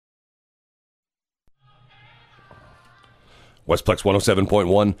Westplex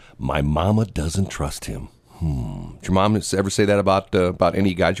 107.1, my mama doesn't trust him. Did your mom ever say that about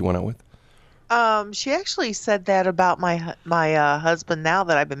any guys you went out with? She actually said that about my husband now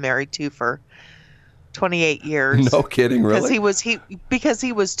that I've been married to for 28 No years. kidding, Because really?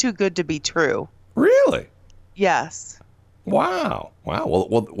 he was too good to be true. Really? Yes. Wow.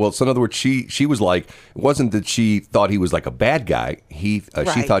 Well. So in other words, she was like, it wasn't that she thought he was like a bad guy. She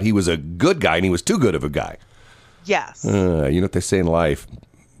Right. thought he was a good guy, and he was too good of a guy. Yes. You know what they say in life?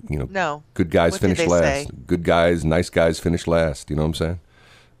 No. Good guys What did finish they last. say? Good guys, nice guys finish last. You know what I'm saying?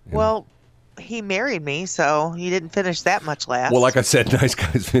 Well, he married me, so he didn't finish that much last. Well, like I said, nice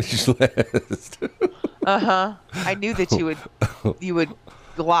guys finish last. Uh-huh. I knew that you would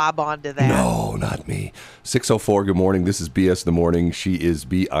glob onto that. No, not me. 6:04. Good morning. This is BS in the morning. She is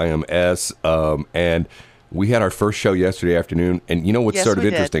BIMS. And we had our first show yesterday afternoon. And you know what's Yes, sort of we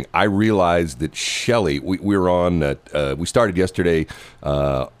did. interesting? I realized that Shelly, we were on. We started yesterday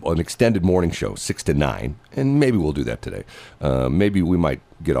an extended morning show, 6 to 9, and maybe we'll do that today. Maybe we might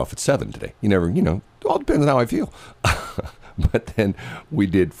get off at 7 today. You never, it all depends on how I feel. But then we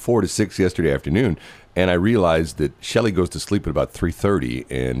did 4 to 6 yesterday afternoon. And I realized that Shelly goes to sleep at about 3:30,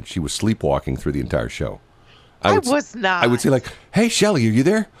 and she was sleepwalking through the entire show. I was not. I would say like, "Hey, Shelly, are you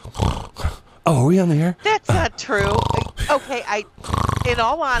there? Oh, are we on the air?" That's not true. Okay, in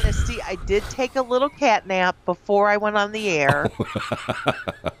all honesty, I did take a little cat nap before I went on the air.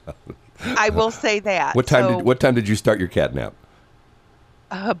 I will say that. What time did you start your cat nap?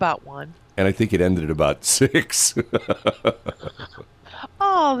 About 1. And I think it ended at about 6.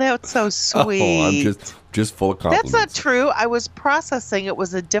 Oh, that's so sweet. Oh, I'm just full of compliments. That's not true. I was processing. It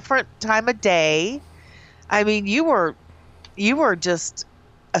was a different time of day. I mean, you were just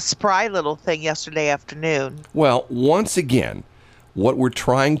a spry little thing yesterday afternoon. Well, once again, what we're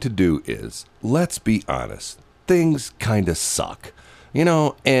trying to do is, let's be honest, things kind of suck.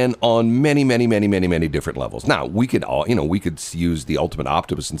 And on many, many, many, many, many different levels. Now, we could use the ultimate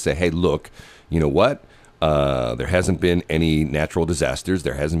optimist and say, hey, look, you know what? There hasn't been any natural disasters.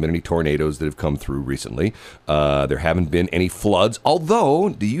 There hasn't been any tornadoes that have come through recently. There haven't been any floods. Although,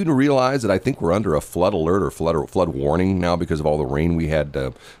 do you realize that I think we're under a flood alert or flood warning now because of all the rain we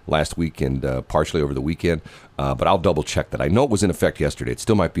had last week and partially over the weekend? But I'll double check that. I know it was in effect yesterday. It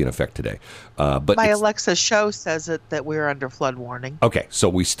still might be in effect today. But My Alexa show says that we're under flood warning. Okay, so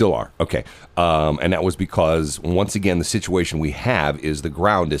we still are. Okay. And that was because, once again, the situation we have is the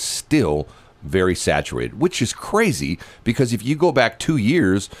ground is still very saturated, which is crazy because if you go back 2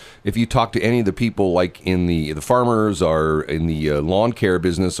 years, if you talk to any of the people like in the farmers or in the lawn care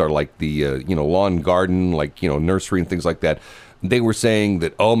business or like the lawn garden, like nursery and things like that, they were saying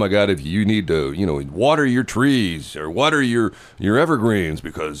that, oh my God, if you need to water your trees or water your evergreens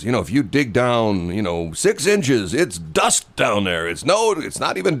because if you dig down 6 inches, it's dust down there. It's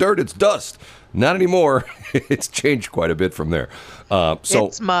not even dirt, it's dust. Not anymore. It's changed quite a bit from there. So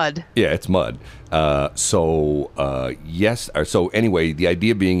it's mud. Yeah, it's mud. Yes. So anyway, the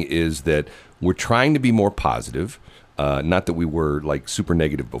idea being is that we're trying to be more positive. Not that we were like super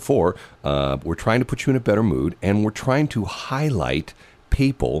negative before. We're trying to put you in a better mood, and we're trying to highlight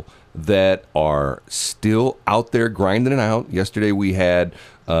people that are still out there grinding it out. Yesterday we had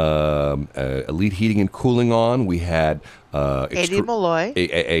Elite Heating and Cooling on. We had Katie Malloy.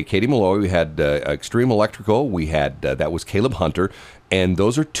 Katie Malloy. We had Extreme Electrical. We had that was Caleb Hunter, and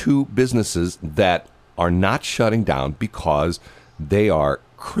those are 2 businesses that are not shutting down because they are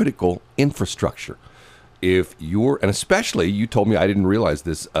critical infrastructure. And especially, you told me, I didn't realize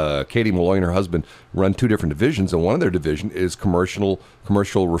this, Katie Malloy and her husband run 2 different divisions, and one of their division is commercial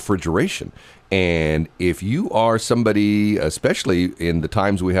refrigeration. And if you are somebody, especially in the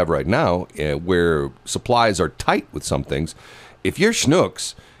times we have right now, where supplies are tight with some things, if you're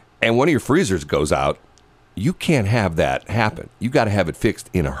Schnucks and one of your freezers goes out, you can't have that happen. You got to have it fixed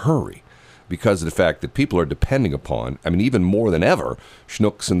in a hurry. Because of the fact that people are depending upon, even more than ever,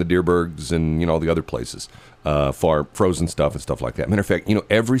 Schnucks and the Deerbergs and, all the other places for frozen stuff and stuff like that. Matter of fact,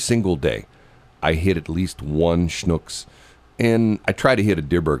 every single day I hit at least 1 Schnucks, and I try to hit a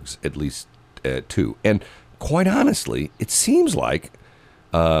Deerbergs at least 2. And quite honestly, it seems like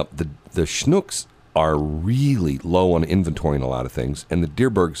the Schnucks are really low on inventory in a lot of things, and the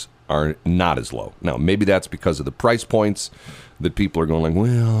Deerbergs are not as low. Now, maybe that's because of the price points that people are going like,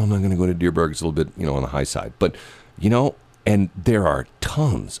 well, I'm not going to go to Deerberg. It's a little bit, on the high side. But, and there are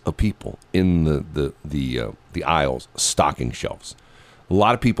tons of people in the aisles stocking shelves. A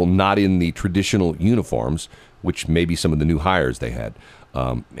lot of people not in the traditional uniforms, which may be some of the new hires they had.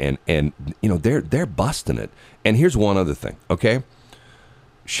 And they're busting it. And here's one other thing, okay?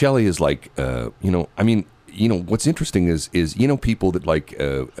 Shelly is like, what's interesting is people that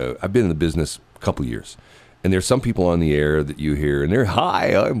I've been in the business a couple years, and there's some people on the air that you hear, and they're,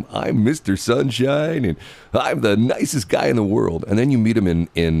 hi, I'm Mr. Sunshine, and I'm the nicest guy in the world, and then you meet them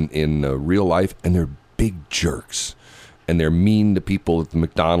in real life, and they're big jerks, and they're mean to people at the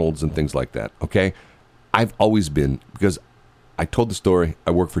McDonald's and things like that. Okay, I've always been, because I told the story.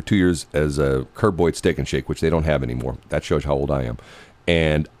 I worked for 2 years as a Curb Boyd Steak and Shake, which they don't have anymore. That shows how old I am.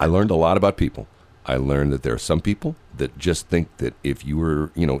 And I learned a lot about people. I learned that there are some people that just think that if you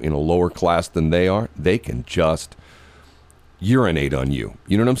were, in a lower class than they are, they can just urinate on you.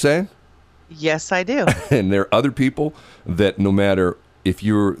 You know what I'm saying? Yes, I do. And there are other people that no matter if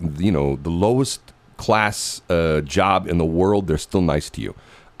you're, the lowest class job in the world, they're still nice to you.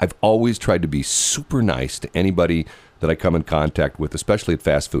 I've always tried to be super nice to anybody that I come in contact with, especially at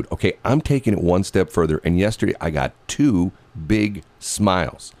fast food. Okay, I'm taking it one step further, and yesterday I got 2 big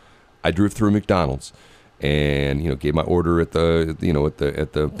smiles. I drove through McDonald's and gave my order at the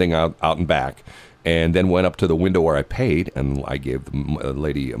at the thing out and back, and then went up to the window where I paid, and I gave the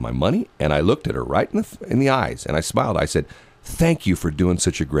lady my money, and I looked at her right in the eyes, and I smiled. I said, "Thank you for doing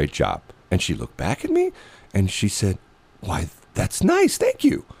such a great job." And she looked back at me, and she said, "Why, that's nice, thank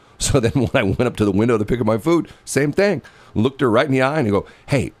you." So then when I went up to the window to pick up my food, same thing. Looked her right in the eye and I go,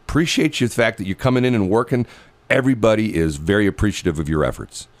 "Hey, appreciate you the fact that you're coming in and working. Everybody is very appreciative of your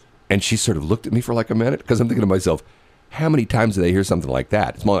efforts." And she sort of looked at me for like a minute, because I'm thinking to myself, how many times do they hear something like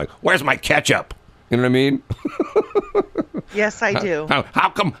that? It's more like, "Where's my ketchup?" You know what I mean? Yes, I do. How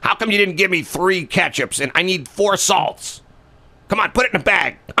come you didn't give me 3 ketchups and I need 4 salts? Come on, put it in a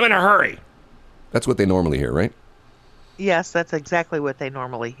bag. I'm in a hurry. That's what they normally hear, right? Yes, that's exactly what they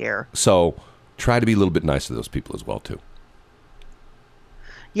normally hear. So try to be a little bit nice to those people as well, too.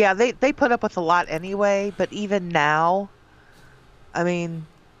 Yeah, they put up with a lot anyway, but even now, I mean,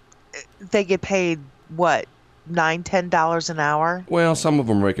 they get paid, what, $9-10 an hour? Well, some of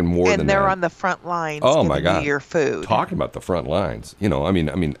them are making more than that. And they're on the front lines oh, giving my God. you your food. Talking about the front lines.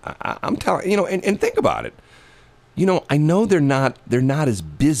 I'm telling and think about it. I know they're not as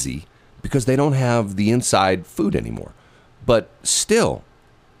busy because they don't have the inside food anymore. But still,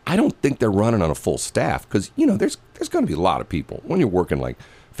 I don't think they're running on a full staff, because, there's going to be a lot of people. When you're working like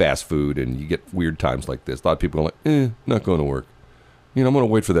fast food and you get weird times like this, a lot of people are like, not going to work. I'm going to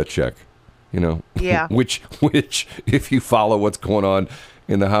wait for that check, Yeah. which, if you follow what's going on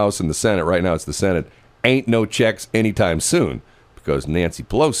in the House and the Senate, right now it's the Senate, ain't no checks anytime soon, because Nancy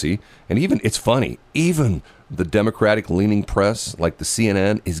Pelosi, and it's funny, even the Democratic-leaning press, like the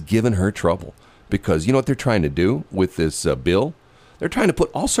CNN, is giving her trouble. Because you know what they're trying to do with this bill? They're trying to put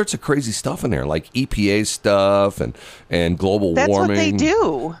all sorts of crazy stuff in there, like EPA stuff and global warming. That's what they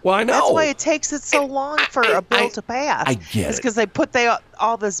do. Well, I know. That's why it takes it so long for a bill to pass. I get It's it. because they put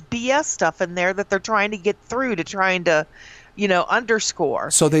all this BS stuff in there that they're trying to get through,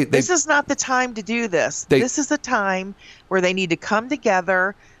 underscore. So this is not the time to do this. This is the time where they need to come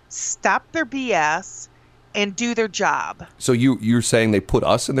together, stop their BS, and do their job. So you're saying they put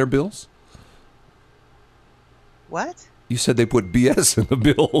us in their bills? What? You said they put BS in the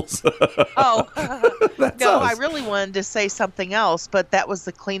bills. Oh, That's no, us. I really wanted to say something else, but that was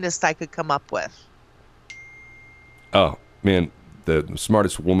the cleanest I could come up with. Oh, man, the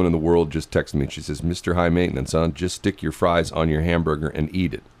smartest woman in the world just texted me. She says, "Mr. High Maintenance, just stick your fries on your hamburger and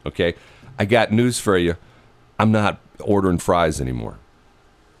eat it, okay?" I got news for you. I'm not ordering fries anymore.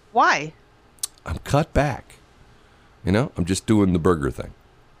 Why? I'm cut back. I'm just doing the burger thing.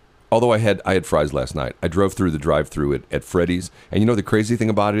 Although I had fries last night. I drove through the drive-thru at Freddy's, and the crazy thing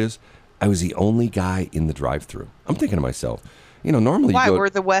about it is, I was the only guy in the drive-thru. I'm thinking to myself, normally Why, you go... were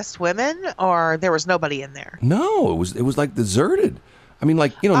the West women, or there was nobody in there? No, it was like deserted. I mean,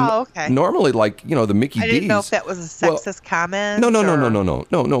 like, Oh, okay. normally, like, the Mickey D's... I didn't know if that was a sexist comment. No.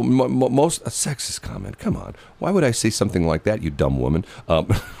 or- Most a sexist comment. Come on. Why would I say something like that, you dumb woman?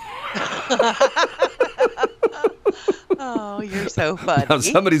 Oh, you're so funny. Now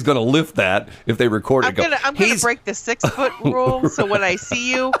somebody's going to lift that if they record it. I'm gonna break the 6-foot rule. So when I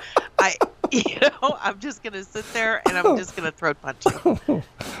see you, I'm just gonna sit there and I'm just gonna throat punch you.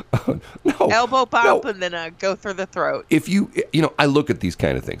 No, Elbow bump no. and then go through the throat. If I look at these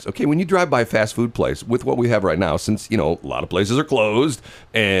kind of things. Okay, when you drive by a fast food place with what we have right now, since a lot of places are closed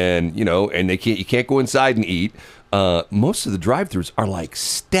and and you can't go inside and eat. Most of the drive-thrus are like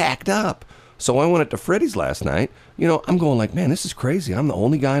stacked up. So I went up to Freddy's last night. I'm going like, man, this is crazy. I'm the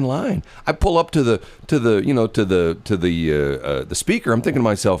only guy in line. I pull up to the speaker. I'm thinking to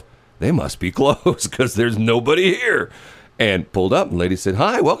myself, they must be closed because there's nobody here. And pulled up, and the lady said,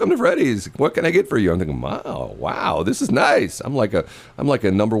 "Hi, welcome to Freddy's. What can I get for you?" I'm thinking, wow, this is nice. I'm like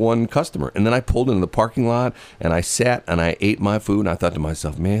a number one customer. And then I pulled into the parking lot, and I sat and I ate my food, and I thought to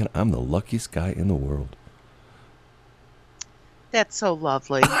myself, man, I'm the luckiest guy in the world. That's so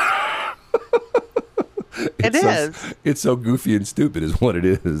lovely. It's so goofy and stupid is what it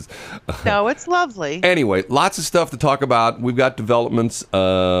is. No, it's lovely. Anyway, lots of stuff to talk about. We've got developments.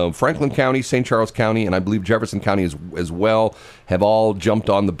 Franklin County, St. Charles County, and I believe Jefferson County as well have all jumped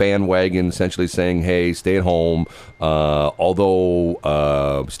on the bandwagon, essentially saying, hey, stay at home. Although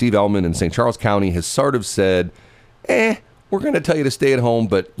Steve Ellman in St. Charles County has sort of said, we're going to tell you to stay at home,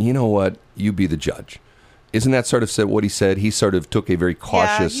 but you know what? You be the judge. Isn't that sort of what he said? He sort of took a very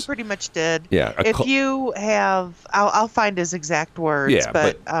cautious... Yeah, he pretty much did. Yeah. If you have... I'll find his exact words, yeah,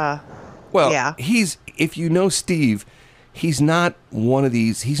 but yeah. If you know Steve, he's not one of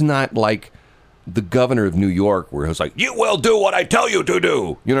these... He's not like the governor of New York where he's like, you will do what I tell you to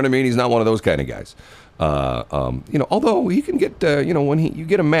do. You know what I mean? He's not one of those kind of guys. Although he can get... when you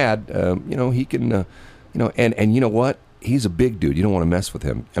get him mad, he can... and you know what? He's a big dude. You don't want to mess with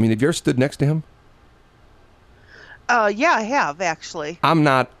him. I mean, have you ever stood next to him? Yeah, I have, actually. I'm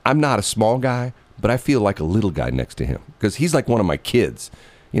not a small guy, but I feel like a little guy next to him because he's like one of my kids.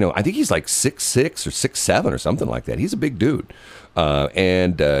 I think he's like 6'6" or 6'7" or something like that. He's a big dude. To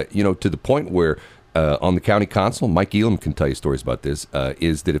the point where on the county council, Mike Elam can tell you stories about this,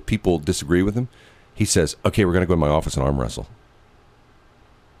 is that if people disagree with him, he says, okay, we're going to go to my office and arm wrestle.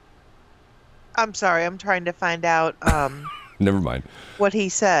 I'm sorry, I'm trying to find out Never mind. What he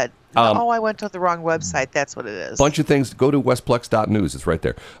said. I went to the wrong website. That's what it is. Bunch of things. Go to westplex.news. It's right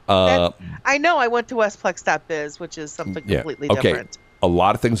there. I know. I went to westplex.biz, which is something completely different. A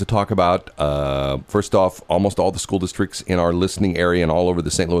lot of things to talk about. First off, almost all the school districts in our listening area and all over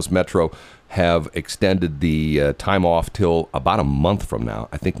the St. Louis metro have extended the time off till about a month from now.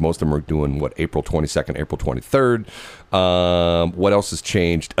 I think most of them are doing, April 22nd, April 23rd. What else has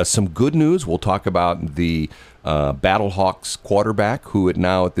changed? Some good news. We'll talk about the Battlehawks quarterback, who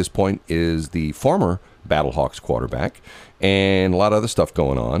at this point is the former Battlehawks quarterback, and a lot of other stuff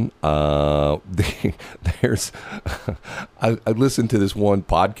going on. I listen to this one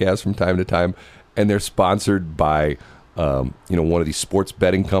podcast from time to time, and they're sponsored by one of these sports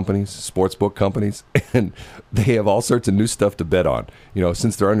betting companies, sportsbook companies, and they have all sorts of new stuff to bet on.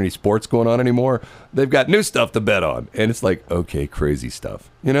 Since there aren't any sports going on anymore, they've got new stuff to bet on, and it's like, okay, crazy stuff.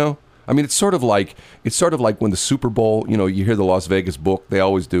 I mean, it's sort of like when the Super Bowl, you hear the Las Vegas book, they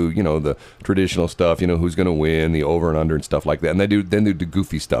always do, the traditional stuff, who's going to win, the over and under and stuff like that. And they do the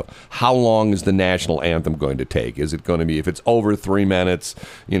goofy stuff. How long is the national anthem going to take? Is it going to be, if it's over 3 minutes,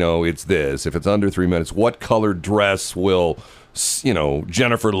 it's this. If it's under 3 minutes, what colored dress will,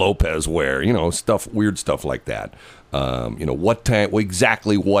 Jennifer Lopez wear? Weird stuff like that. What time,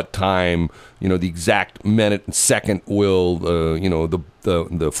 exactly what time, the exact minute and second will,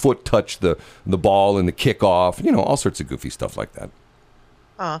 the foot touch the ball in the kickoff, all sorts of goofy stuff like that.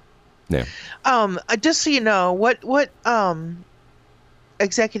 Yeah. Just so you know, what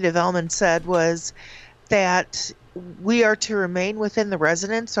Executive Ellman said was that we are to remain within the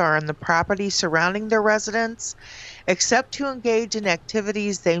residence or on the property surrounding their residence, except to engage in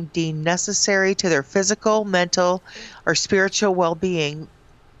activities they deem necessary to their physical, mental, or spiritual well-being,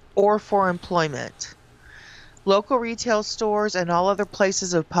 or for employment. Local retail stores and all other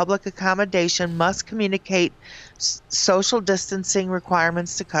places of public accommodation must communicate social distancing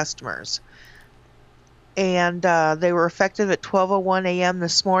requirements to customers. And they were effective at 12:01 a.m.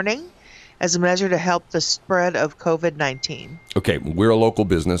 this morning as a measure to help the spread of COVID-19. Okay, we're a local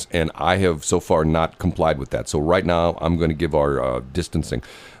business, and I have so far not complied with that. So right now, I'm going to give our distancing.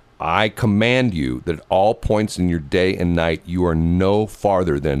 I command you that at all points in your day and night, you are no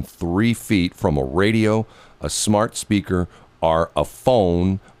farther than 3 feet from a radio, a smart speaker, or a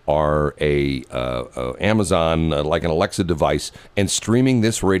phone, or a Amazon, like an Alexa device, and streaming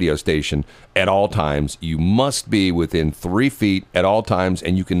this radio station at all times. You must be within 3 feet at all times,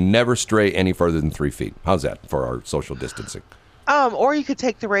 and you can never stray any further than 3 feet. How's that for our social distancing? Or you could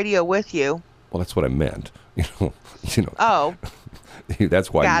take the radio with you. Well, that's what I meant. Oh.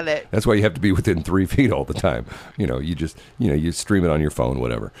 That's why. Got it. That's why you have to be within 3 feet all the time. You stream it on your phone,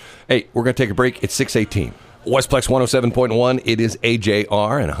 whatever. Hey, we're gonna take a break. It's 6:18. Westplex 107.1. It is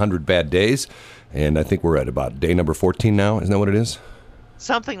AJR and 100 Bad Days, and I think we're at about day number 14 now. Isn't that what it is?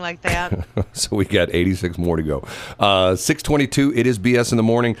 Something like that. So we got 86 more to go. 6:22. It is BS in the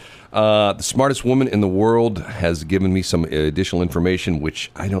morning. The smartest woman in the world has given me some additional information, which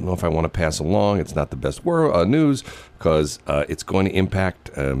I don't know if I want to pass along. It's not the best news because it's going to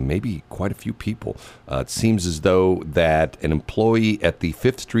impact maybe quite a few people. It seems as though that an employee at the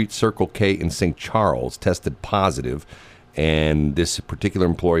 5th Street Circle K in St. Charles tested positive. And this particular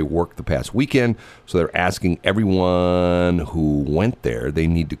employee worked the past weekend, so they're asking everyone who went there, they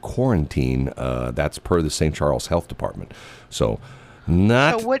need to quarantine. That's per the St. Charles Health Department. So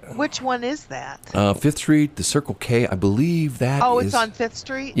which one is that? 5th Street, the Circle K, I believe that Oh, is... it's on 5th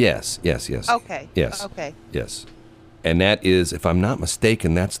Street? Yes. Okay. Yes. Okay. Yes. And that is, if I'm not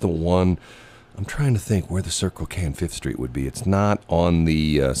mistaken, that's the one... I'm trying to think where the Circle K and 5th Street would be. It's not on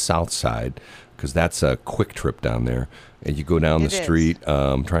the south side, because that's a quick trip down there. And you go down the street.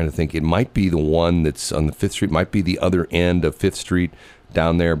 I'm trying to think. It might be the one that's on the 5th Street. Might be the other end of 5th Street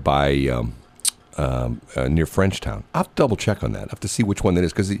down there by near Frenchtown. I'll have to double check on that. I have to see which one that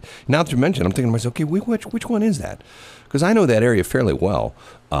is. Because now that you mentioned, I'm thinking to myself, okay, which one is that? Because I know that area fairly well.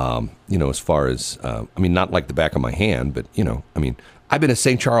 As far as, not like the back of my hand, but, I've been a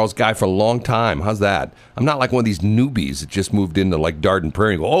St. Charles guy for a long time. How's that? I'm not like one of these newbies that just moved into like Darden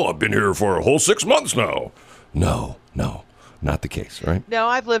Prairie and go, oh, I've been here for a whole 6 months now. No, not the case, right? No,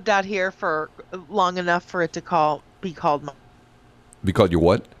 I've lived out here for long enough for it to be called. Be called your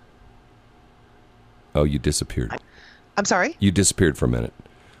what? Oh, you disappeared. I'm sorry? You disappeared for a minute.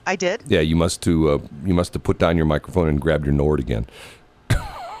 I did? Yeah, you must have put down your microphone and grabbed your Nord again.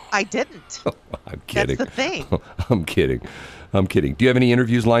 I didn't. I'm kidding. That's the thing. I'm kidding. Do you have any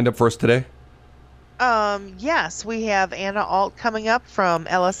interviews lined up for us today? Yes, we have Anna Alt coming up from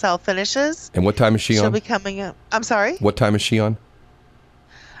LSL Finishes. And what time is she on? She'll be coming up. I'm sorry? What time is she on?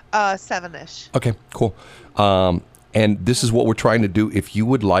 7-ish. Okay, cool. And this is what we're trying to do. If you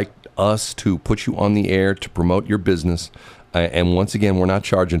would like us to put you on the air to promote your business, and once again, we're not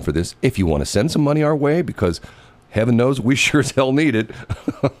charging for this. If you want to send some money our way, because heaven knows we sure as hell need it,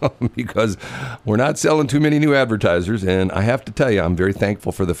 because we're not selling too many new advertisers. And I have to tell you, I'm very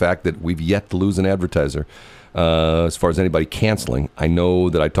thankful for the fact that we've yet to lose an advertiser. As far as anybody canceling, I know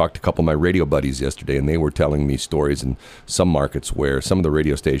that I talked to a couple of my radio buddies yesterday, and they were telling me stories in some markets where some of the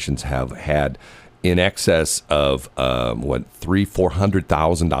radio stations have had in excess of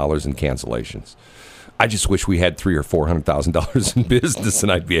 $300,000-$400,000 in cancellations. I just wish we had $300,000 or $400,000 in business,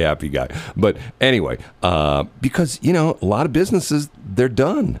 and I'd be a happy guy. But anyway, because a lot of businesses, they're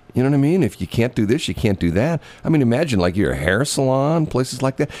done. You know what I mean? If you can't do this, you can't do that. I mean, imagine like your hair salon, places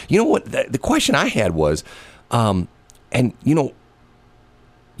like that. You know what? The question I had was, you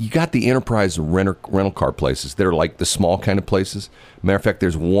got the enterprise rental car places. They're like the small kind of places. Matter of fact,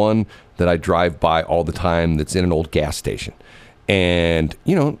 there's one that I drive by all the time that's in an old gas station. And,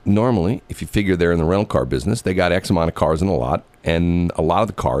 normally, if you figure they're in the rental car business, they got X amount of cars in a lot, and a lot of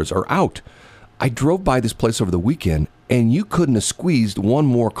the cars are out. I drove by this place over the weekend, and you couldn't have squeezed one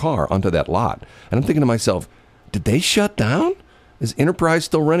more car onto that lot. And I'm thinking to myself, did they shut down? Is Enterprise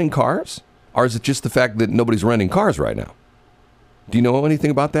still renting cars? Or is it just the fact that nobody's renting cars right now? Do you know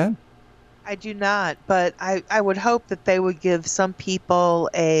anything about that? I do not, but I would hope that they would give some people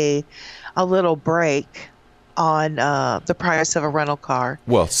a little break on the price of a rental car.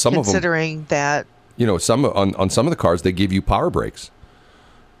 Well, some of them, considering that, some on some of the cars they give you power brakes.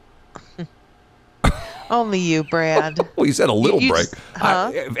 Only you, Brad. Well, you said a little break.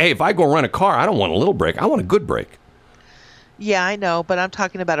 Hey, if I go rent a car, I don't want a little break. I want a good break. Yeah, I know, but I'm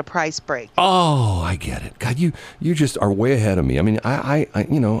talking about a price break. Oh, I get it. God, you just are way ahead of me. I mean,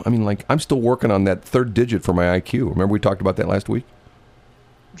 I'm still working on that third digit for my IQ. Remember we talked about that last week?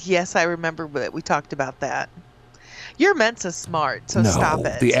 Yes, I remember that we talked about that. You're Mensa smart, so no, stop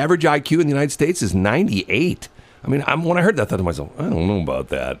it. The average IQ in the United States is 98. I mean, when I heard that, I thought to myself, I don't know about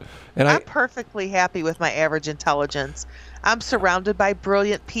that. And I'm perfectly happy with my average intelligence. I'm surrounded by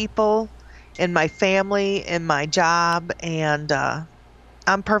brilliant people in my family, in my job, and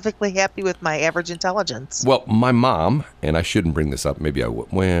I'm perfectly happy with my average intelligence. Well, my mom, and I shouldn't bring this up, maybe I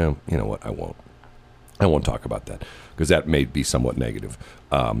would. Well, you know what, I won't. I won't talk about that, because that may be somewhat negative.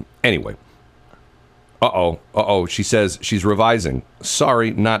 Anyway. She says she's revising. Sorry,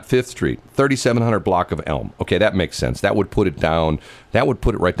 not 5th Street. 3700 block of Elm. Okay, that makes sense. That would put it down. That would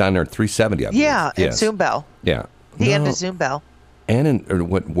put it right down there at 370, I believe. Yeah, in Zoombell. Yeah. The end of Zoombell.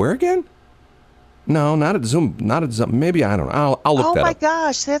 And where again? No, not at Zoom. Not at Zoom. Maybe, I don't know. I'll look that up. Oh, my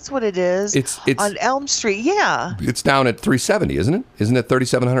gosh, that's what it is. It's on Elm Street, yeah. It's down at 370, isn't it? Isn't it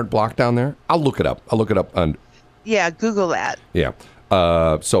 3700 block down there? I'll look it up. Yeah, Google that. Yeah.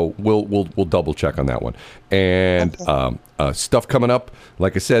 So we'll double check on that one. And stuff coming up.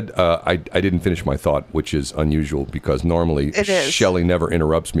 Like I said, I didn't finish my thought, which is unusual because normally Shelley never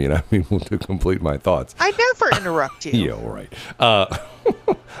interrupts me, and I'm able to complete my thoughts. I never interrupt you. Yeah, all right.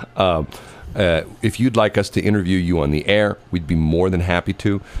 If you'd like us to interview you on the air, we'd be more than happy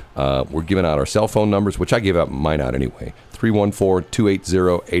to. We're giving out our cell phone numbers, which I gave out mine out anyway.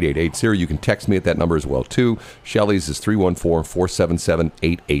 314-280-8880. You can text me at that number as well, too. Shelley's is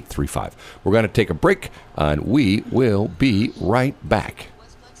 314-477-8835. We're going to take a break, and we will be right back.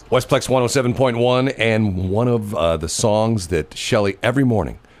 Westplex 107.1, and one of the songs that Shelley, every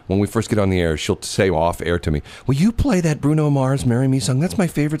morning, when we first get on the air, she'll say off air to me, will you play that Bruno Mars Marry Me song? That's my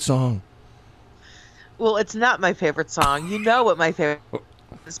favorite song. Well, it's not my favorite song. You know what my favorite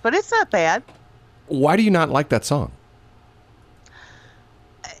is, but it's not bad. Why do you not like that song?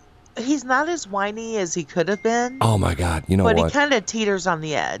 He's not as whiny as he could have been. Oh, my God. You know what? But he kind of teeters on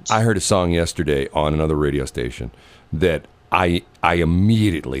the edge. I heard a song yesterday on another radio station that I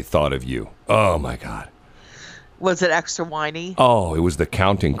immediately thought of you. Oh, my God. Was it extra whiny? Oh, it was the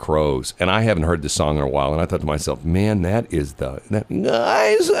Counting Crows, and I haven't heard the song in a while, and I thought to myself, man, that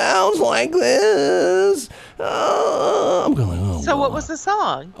guy sounds like this. Oh, I'm going, oh. So what was the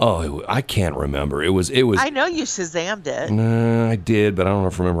song? Oh, I can't remember. It was. I know you Shazammed it. I did, but I don't know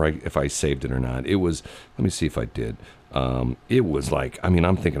if I saved it or not. It was. Let me see if I did. It was like, I mean,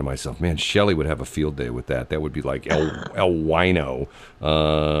 I'm thinking to myself, man, Shelley would have a field day with that. That would be like El Wino.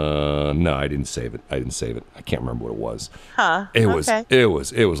 No, I didn't save it. I can't remember what it was. Huh. It was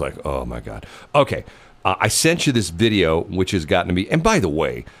like, oh my God. Okay. I sent you this video, which has gotten to me. And by the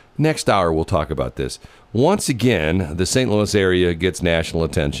way, next hour we'll talk about this. Once again, the St. Louis area gets national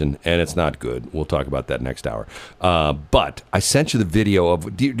attention, and it's not good. We'll talk about that next hour. But I sent you the video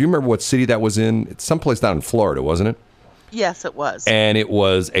of, do you remember what city that was in? It's someplace down in Florida, wasn't it? Yes, it was. And it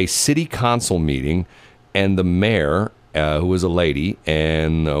was a city council meeting, and the mayor, who was a lady,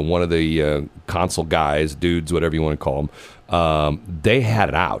 and one of the council guys, dudes, whatever you want to call them, they had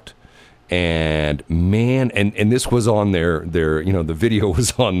it out. And man, and this was on their the video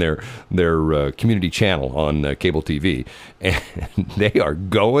was on their community channel on cable TV, and they are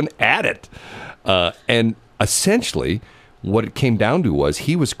going at it. And essentially, what it came down to was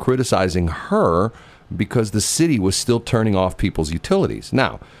he was criticizing her because the city was still turning off people's utilities.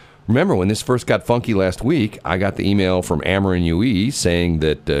 Now, remember when this first got funky last week, I got the email from Ameren UE saying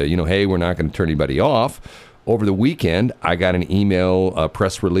that, hey, we're not going to turn anybody off. Over the weekend, I got an email,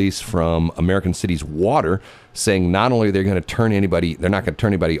 press release from American Cities Water saying not only they're not going to turn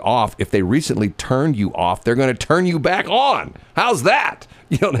anybody off, if they recently turned you off, they're going to turn you back on. How's that?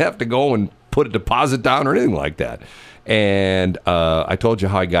 You don't have to go and put a deposit down or anything like that. And I told you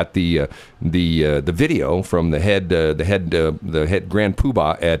how I got the video from the head Grand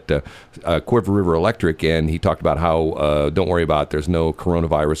Poobah at Cuivre River Electric, and he talked about how don't worry about it, there's no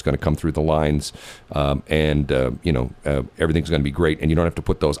coronavirus going to come through the lines, and everything's going to be great, and you don't have to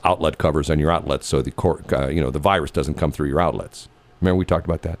put those outlet covers on your outlets so the virus doesn't come through your outlets. Remember we talked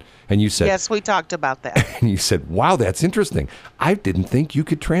about that? And you said, yes, we talked about that. And you said, wow, that's interesting. I didn't think you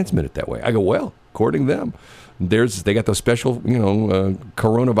could transmit it that way. I go, well, according to them. They got those special,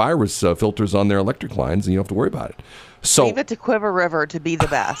 coronavirus filters on their electric lines, and you don't have to worry about it. So leave it to Cuivre River to be the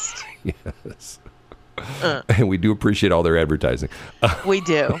best. Yes. And we do appreciate all their advertising. We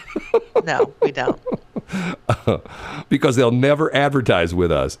do. No, we don't. Because they'll never advertise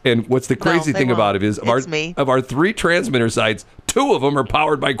with us. And what's the crazy thing about it is of our 3 transmitter sites, 2 of them are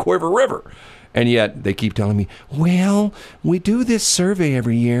powered by Cuivre River. And yet they keep telling me, well, we do this survey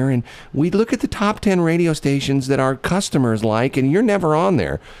every year, and we look at the top 10 radio stations that our customers like, and you're never on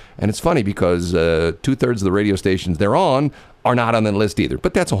there. And it's funny because 2/3 of the radio stations they're on are not on the list either.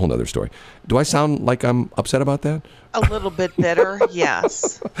 But that's a whole other story. Do I sound like I'm upset about that? A little bit bitter,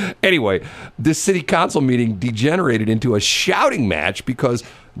 yes. Anyway, this city council meeting degenerated into a shouting match because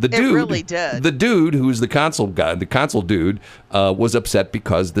the dude who's the council guy, the council dude, was upset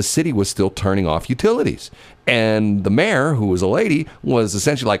because the city was still turning off utilities. And the mayor, who was a lady, was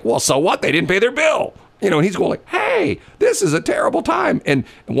essentially like, well, so what? They didn't pay their bill. And he's going like, hey, this is a terrible time. And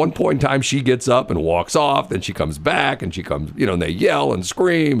at one point in time, she gets up and walks off. Then she comes back and she comes, and they yell and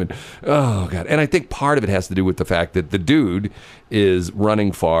scream. And oh, God. And I think part of it has to do with the fact that the dude is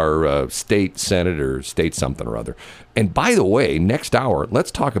running for state senate or state something or other. And by the way, next hour,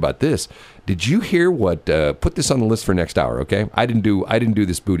 let's talk about this. Did you hear what? Put this on the list for next hour, okay? I didn't do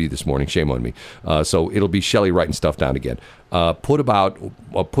this booty this morning. Shame on me. So it'll be Shelley writing stuff down again. Put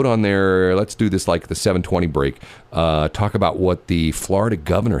on there. Let's do this like the 7:20 break. Talk about what the Florida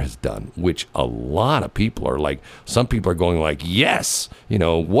governor has done, which a lot of people are like. Some people are going like, yes,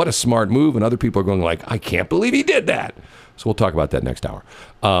 what a smart move, and other people are going like, I can't believe he did that. So we'll talk about that next hour.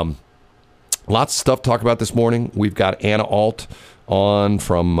 Lots of stuff to talk about this morning. We've got Anna Alt on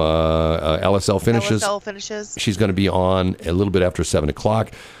from LSL Finishes. LSL Finishes. She's going to be on a little bit after 7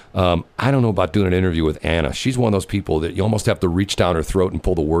 o'clock. I don't know about doing an interview with Anna. She's one of those people that you almost have to reach down her throat and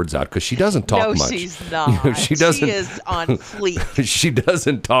pull the words out because she doesn't talk much. No, she's not. She doesn't. She is on fleek. She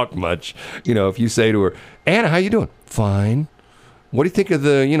doesn't talk much. If you say to her, Anna, how you doing? Fine. What do you think of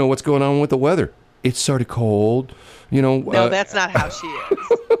the, what's going on with the weather? It's sort of cold. No, that's not how she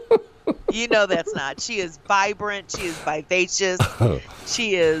is. That's not. She is vibrant. She is vivacious.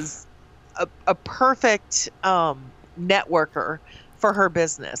 She is a perfect networker for her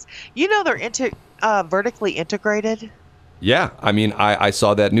business. They're vertically integrated. Yeah. I mean, I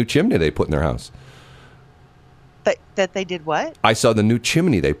saw that new chimney they put in their house. That they did what? I saw the new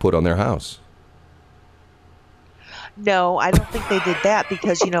chimney they put on their house. No, I don't think they did that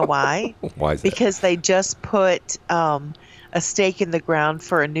because you know why? Why is that? Because they just put a stake in the ground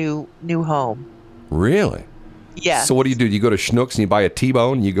for a new home. Really? Yeah. So what do? You go to Schnucks and you buy a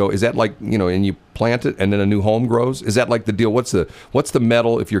T-bone. You go, is that like, and you plant it and then a new home grows? Is that like the deal? What's the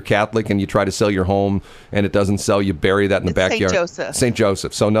metal if you're Catholic and you try to sell your home and it doesn't sell, you bury that in the backyard? St. Joseph. St.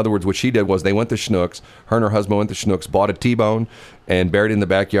 Joseph. So in other words, what she did was they went to Schnucks, her and her husband went to Schnucks, bought a T-bone and buried it in the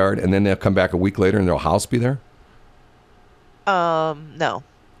backyard, and then they'll come back a week later and their house be there? No.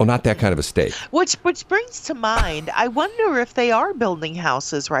 Well, not that kind of a stake. Which brings to mind, I wonder if they are building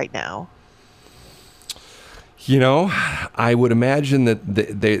houses right now. I would imagine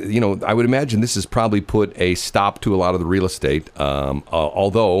that I would imagine this has probably put a stop to a lot of the real estate.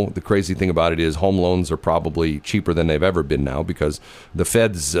 Although the crazy thing about it is home loans are probably cheaper than they've ever been now because the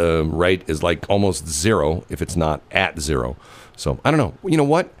Fed's rate is like almost zero if it's not at zero. So I don't know. You know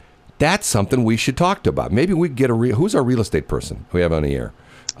what? That's something we should talk about. Maybe we get who's our real estate person we have on the air?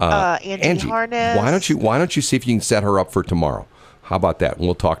 Angie Harness. Why don't you see if you can set her up for tomorrow? How about that? And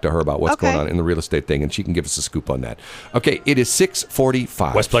we'll talk to her about what's going on in the real estate thing, and she can give us a scoop on that. Okay, it is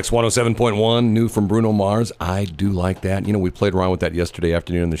 6:45. Westplex 107.1, new from Bruno Mars. I do like that. We played around with that yesterday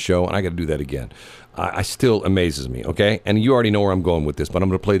afternoon in the show, and I got to do that again. I still amazes me, okay? And you already know where I'm going with this, but I'm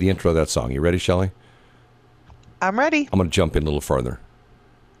going to play the intro of that song. You ready, Shelley? I'm ready. I'm going to jump in a little further.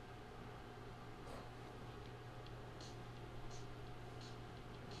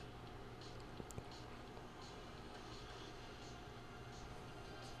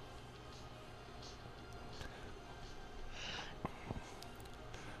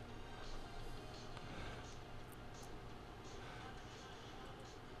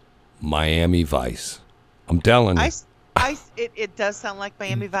 Miami Vice. I'm telling you. It does sound like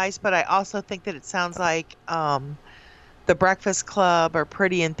Miami Vice, but I also think that it sounds like The Breakfast Club or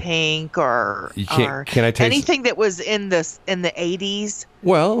Pretty in Pink or anything that was in the 80s.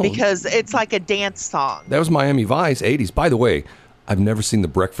 Well, because it's like a dance song. That was Miami Vice, 80s. By the way, I've never seen The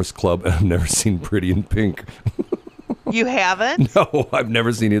Breakfast Club and I've never seen Pretty in Pink. You haven't? No, I've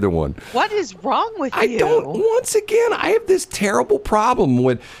never seen either one. What is wrong with you? I don't. Once again, I have this terrible problem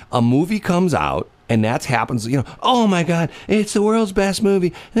when a movie comes out and that happens. Oh my God, it's the world's best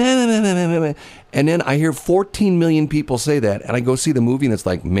movie. And then I hear 14 million people say that, and I go see the movie, and it's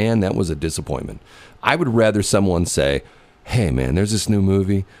like, man, that was a disappointment. I would rather someone say, hey, man, there's this new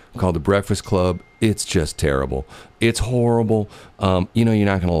movie called The Breakfast Club. It's just terrible. It's horrible. You're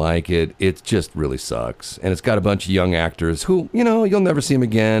not going to like it. It just really sucks. And it's got a bunch of young actors who, you'll never see them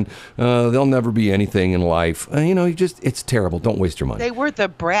again. They'll never be anything in life. It's terrible. Don't waste your money. They were the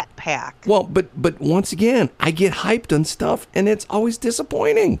Brat Pack. Well, but once again, I get hyped on stuff, and it's always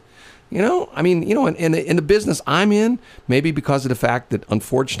disappointing. In the business I'm in, maybe because of the fact that,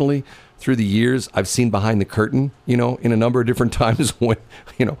 unfortunately, through the years, I've seen behind the curtain, in a number of different times when,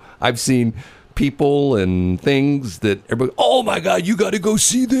 I've seen people and things that everybody, oh my God, you got to go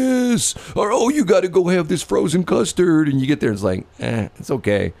see this, or oh, you got to go have this frozen custard, and you get there, and it's like, it's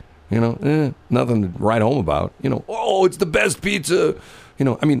okay, nothing to write home about, oh, it's the best pizza,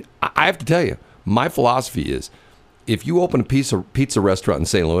 I have to tell you, my philosophy is, if you open a pizza restaurant in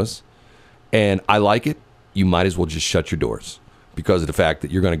St. Louis, and I like it, you might as well just shut your doors because of the fact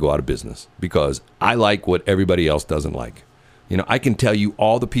that you're going to go out of business. Because I like what everybody else doesn't like. I can tell you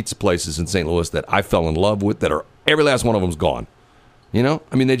all the pizza places in St. Louis that I fell in love with that are, every last one of them's gone.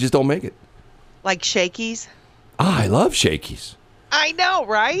 They just don't make it. Like Shakey's? I love Shakey's. I know,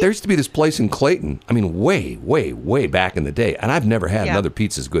 right? There used to be this place in Clayton. I mean, way, way, way back in the day, and I've never had another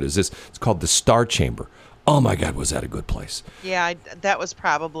pizza as good as this. It's called the Star Chamber. Oh my God, was that a good place? Yeah, that was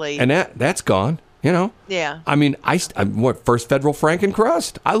probably. And that's gone. You know. Yeah. I mean, First Federal Franken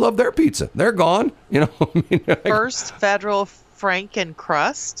Crust. I love their pizza. They're gone. You know. I mean, First Federal Franken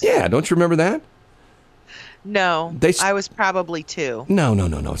Crust. Yeah, don't you remember that? No, I was probably 2. No.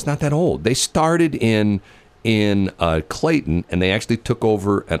 It's not that old. They started in Clayton, and they actually took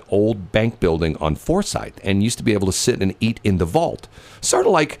over an old bank building on Forsyth, and used to be able to sit and eat in the vault, sort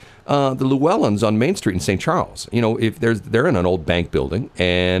of like the Llewellyns on Main Street in St. Charles. You know, if they're in an old bank building,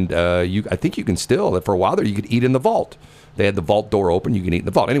 and I think you can still, for a while there, you could eat in the vault. They had the vault door open. You can eat in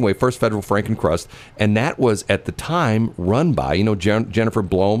the vault. Anyway, First Federal Franken Crust, and that was at the time run by Jennifer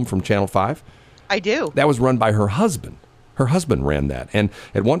Blome from Channel 5. I do. That was run by her husband. Her husband ran that, and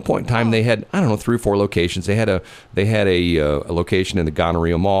at one point in time, they had 3 or 4 locations. They had a location in the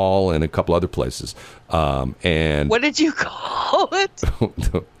Gonorrhea Mall and a couple other places. And what did you call it?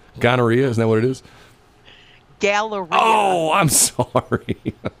 Gonorrhea, isn't that what it is? Galleria. Oh, I'm sorry.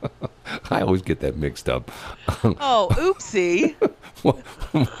 I always get that mixed up. Oh, oopsie.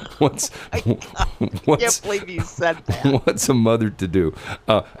 I can't believe you said that. What's a mother to do?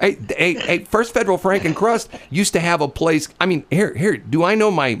 Hey, First Federal Franken Crust used to have a place. I mean, here. Do I know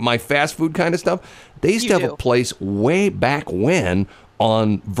my fast food kind of stuff? They used to have a place way back when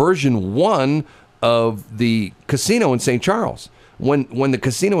on version 1 of the casino in St. Charles. When the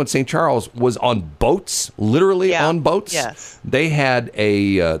casino in St. Charles was on boats, literally on boats, yes. They had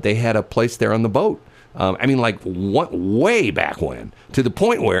a place there on the boat. I mean, like way back when, to the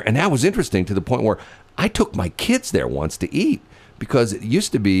point where, and that was interesting, to the point where I took my kids there once to eat, because it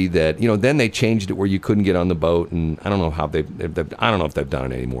used to be that, then they changed it where you couldn't get on the boat, and I don't know how I don't know if they've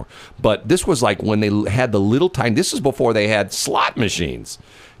done it anymore. But this was like when they had the little tiny. This is before they had slot machines,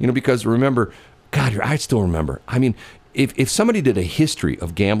 because remember, God, I still remember. I mean, if somebody did a history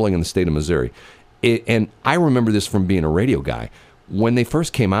of gambling in the state of Missouri, and I remember this from being a radio guy, when they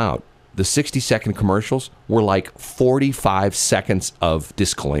first came out, the 60-second commercials were like 45 seconds of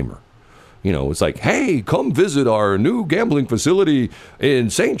disclaimer. It's like, hey, come visit our new gambling facility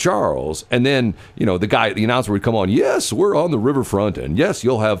in St. Charles. And then, the announcer would come on, yes, we're on the riverfront, and yes,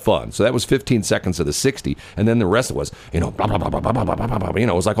 you'll have fun. So that was 15 seconds of the 60. And then the rest was, blah, blah, blah, blah, blah, blah, blah, blah, blah.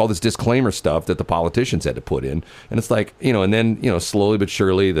 It was like all this disclaimer stuff that the politicians had to put in. And it's like, and then, slowly but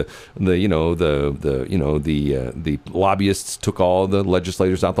surely, the lobbyists took all the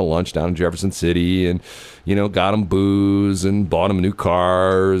legislators out to lunch down in Jefferson City, and, got them booze and bought them new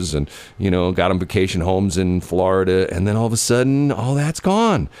cars, and, got them vacation homes in Florida, and then all of a sudden, all that's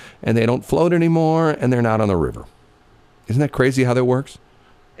gone, and they don't float anymore, and they're not on the river. Isn't that crazy how that works?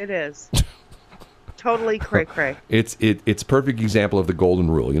 It is. Totally cray-cray. It's a perfect example of the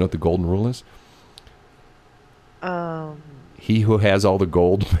golden rule. You know what the golden rule is? He who has all the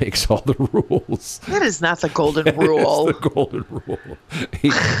gold makes all the rules. That is not the golden rule. It's the golden rule.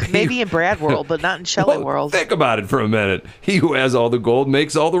 Maybe in Brad world, but not in Shelley world. Think about it for a minute. He who has all the gold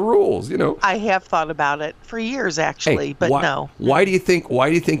makes all the rules. I have thought about it for years, actually, but no. Why do you think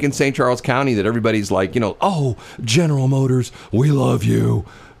in St. Charles County that everybody's like, oh, General Motors, we love you?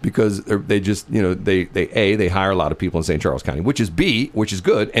 Because they just, they hire a lot of people in St. Charles County, which is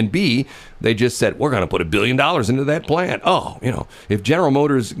good, and B, they just said, we're going to put $1 billion into that plant. Oh, if General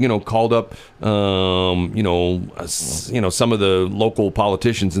Motors, called up, some of the local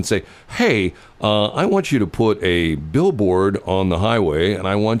politicians and say, hey, I want you to put a billboard on the highway, and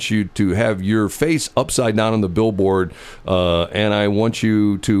I want you to have your face upside down on the billboard, and I want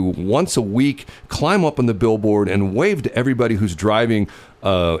you to once a week climb up on the billboard and wave to everybody who's driving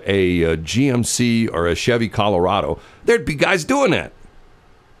a GMC or a Chevy Colorado. There'd be guys doing that.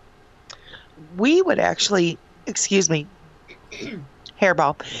 We would actually,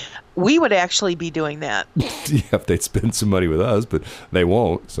 hairball, we would actually be doing that. Yeah, if they'd spend some money with us, but they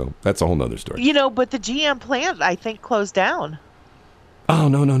won't, so that's a whole nother story. But the GM plant, I think, closed down. Oh,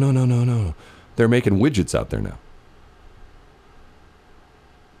 no. They're making widgets out there now.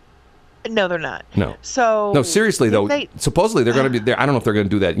 No, they're not. No. So no, seriously though. Supposedly they're going to be there. I don't know if they're going to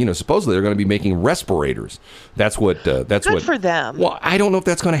do that. Supposedly they're going to be making respirators. That's what. That's good what for them. Well, I don't know if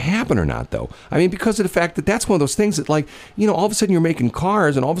that's going to happen or not, though. I mean, because of the fact that that's one of those things that, like, all of a sudden you're making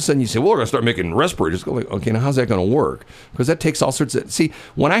cars, and all of a sudden you say, "Well, we're going to start making respirators." Go like, okay, now how's that going to work? Because that takes all sorts of. See,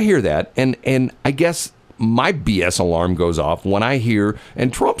 when I hear that, and I guess my BS alarm goes off when I hear,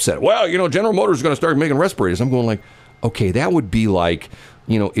 and Trump said, "Well, General Motors is going to start making respirators." I'm going like, okay, that would be like.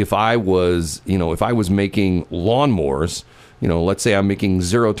 If I was making lawnmowers, let's say I'm making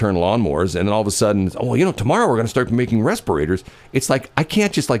zero-turn lawnmowers, and then all of a sudden, tomorrow we're going to start making respirators. It's like I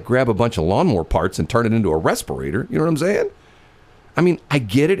can't just like grab a bunch of lawnmower parts and turn it into a respirator. You know what I'm saying? I mean, I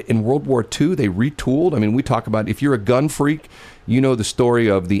get it. In World War II, they retooled. I mean, we talk about, if you're a gun freak, you know the story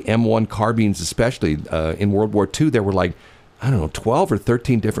of the M1 carbines, especially in World War II. There were 12 or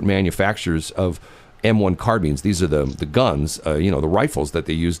 13 different manufacturers of M1 carbines. These are the guns, the rifles that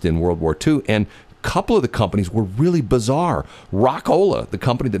they used in World War II. And a couple of the companies were really bizarre. Rockola, the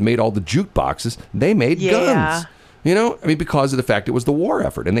company that made all the jukeboxes, they made guns. Because of the fact it was the war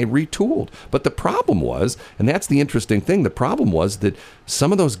effort, and they retooled. But the problem was, and that's the interesting thing, the problem was that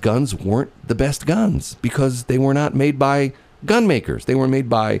some of those guns weren't the best guns because they were not made by gun makers. They were made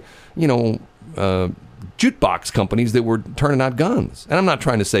by, jukebox companies that were turning out guns. And I'm not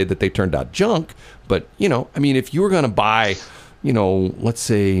trying to say that they turned out junk, but, if you were going to buy, let's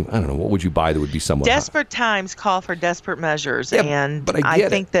say, I don't know, what would you buy that would be somewhat desperate times call for desperate measures. Yeah, and but I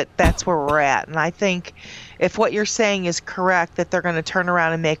think that that's where we're at. And I think if what you're saying is correct, that they're going to turn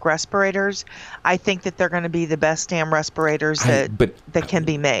around and make respirators, I think that they're going to be the best damn respirators that can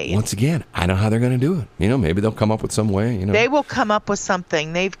be made. Once again, I know how they're going to do it. Maybe they'll come up with some way. They will come up with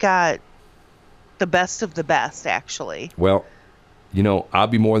something. They've got the best of the best, actually. Well, I'll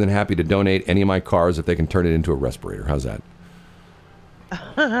be more than happy to donate any of my cars if they can turn it into a respirator. How's that?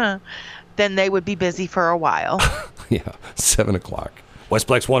 Then they would be busy for a while. Yeah, 7 o'clock.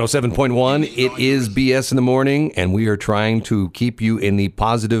 Westplex 107.1, it is BS in the morning, and we are trying to keep you in the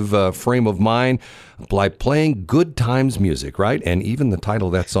positive frame of mind by playing good times music, right? And even the title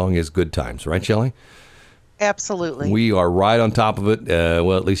of that song is Good Times, right, Shelley? Absolutely. We are right on top of it.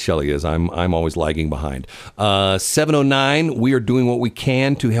 Well, at least Shelley is. I'm always lagging behind. 7:09, we are doing what we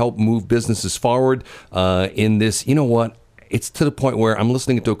can to help move businesses forward in this. You know what? It's to the point where I'm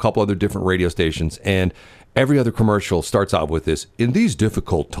listening to a couple other different radio stations, and every other commercial starts out with this, in these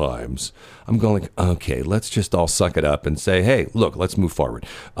difficult times. I'm going, okay, let's just all suck it up and say, hey, look, let's move forward.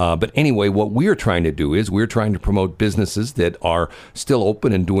 But anyway, what we're trying to do is we're trying to promote businesses that are still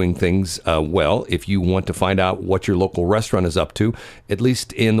open and doing things well. If you want to find out what your local restaurant is up to, at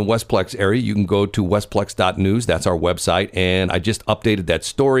least in the Westplex area, you can go to westplex.news. That's our website. And I just updated that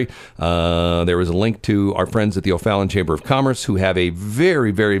story. There is a link to our friends at the O'Fallon Chamber of Commerce who have a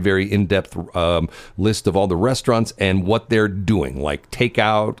very, very, very in-depth list of all the restaurants and what they're doing, like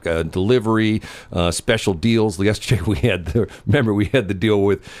takeout, delivery, special deals. Yesterday we had the deal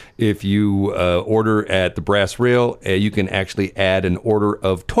with, if you order at the Brass Rail, you can actually add an order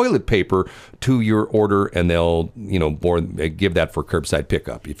of toilet paper to your order, and they'll give that for curbside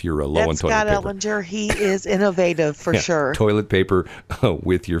pickup if you're low on toilet paper. Scott Ellinger, he is innovative for sure. Toilet paper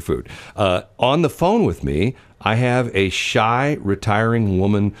with your food. On the phone with me, I have a shy retiring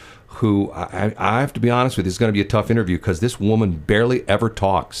woman who I have to be honest with you, is going to be a tough interview because this woman barely ever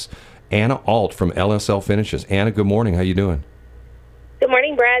talks. Anna Alt from LSL Finishes. Anna, good morning. How you doing? Good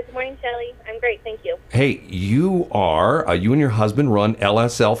morning, Brad. Good morning, Shelley. I'm great, thank you. Hey, you and your husband run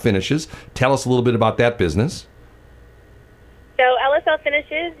LSL Finishes. Tell us a little bit about that business. So LSL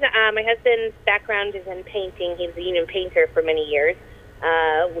Finishes, my husband's background is in painting. He was a union painter for many years.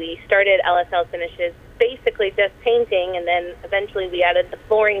 We started LSL Finishes basically just painting, and then eventually we added the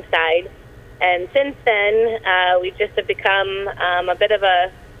flooring side. And since then, we just have become a bit of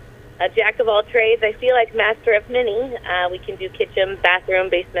a jack of all trades. I feel like master of many. We can do kitchen, bathroom,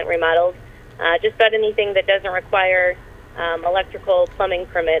 basement remodels, just about anything that doesn't require electrical plumbing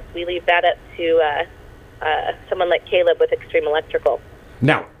permits. We leave that up to someone like Caleb with Extreme Electrical.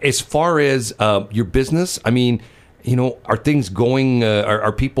 Now, as far as your business, I mean, are things going,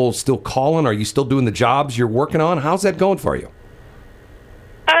 are people still calling? Are you still doing the jobs you're working on? How's that going for you?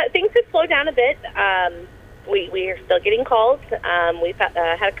 Things have slowed down a bit. We are still getting calls. We've had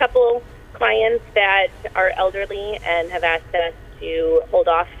a couple clients that are elderly and have asked us to hold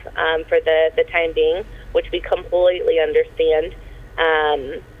off for the time being, which we completely understand.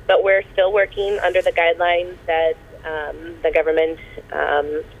 But we're still working under the guidelines that the government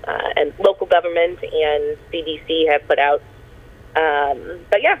and local government and CDC have put out.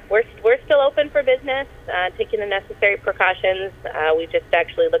 But yeah, we're still open for business, taking the necessary precautions. We just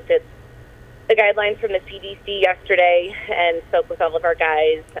actually looked at the guidelines from the CDC yesterday and spoke with all of our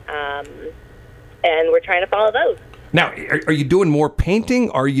guys, and we're trying to follow those. Now, are you doing more painting?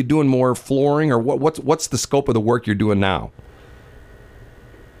 Or are you doing more flooring? Or what's the scope of the work you're doing now?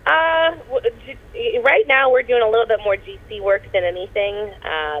 Right now, we're doing a little bit more GC work than anything.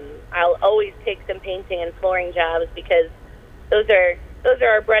 I'll always take some painting and flooring jobs because those are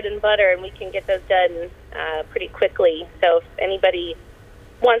our bread and butter, and we can get those done pretty quickly. So if anybody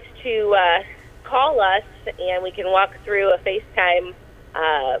wants to call us and we can walk through a FaceTime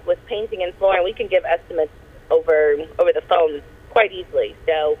with painting and flooring. We can give estimates over the phone quite easily.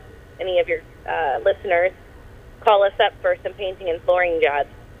 So any of your listeners, call us up for some painting and flooring jobs.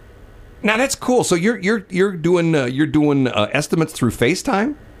 Now that's cool. So you're doing estimates through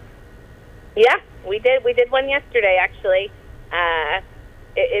FaceTime? Yeah, we did one yesterday actually.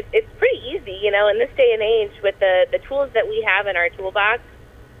 It's pretty easy, you know, in this day and age with the tools that we have in our toolbox.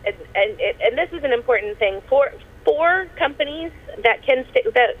 And this is an important thing for companies that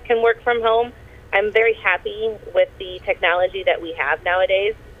can work from home. I'm very happy with the technology that we have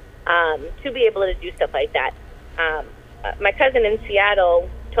nowadays to be able to do stuff like that. My cousin in Seattle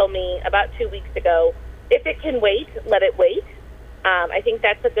told me about 2 weeks ago, if it can wait, let it wait. I think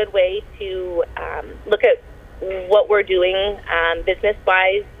that's a good way to look at what we're doing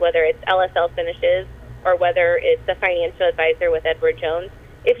business-wise, whether it's LSL Finishes or whether it's a financial advisor with Edward Jones.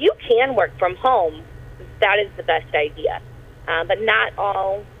 If you can work from home, that is the best idea. But not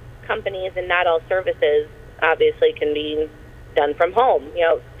all companies and not all services obviously can be done from home. You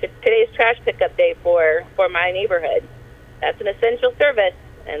know, today's trash pickup day for my neighborhood. That's an essential service,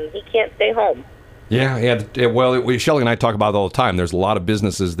 and he can't stay home. Yeah. Well, Shelley and I talk about it all the time. There's a lot of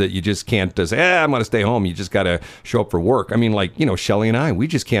businesses that you just can't say, I'm going to stay home. You just got to show up for work. I mean, like, you know, Shelley and I, we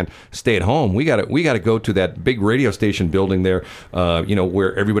just can't stay at home. We got to go to that big radio station building there, you know,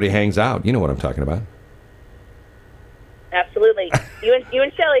 where everybody hangs out. You know what I'm talking about. Absolutely. You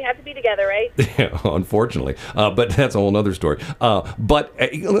and Shelley have to be together, right? Yeah, unfortunately. But that's a whole other story. But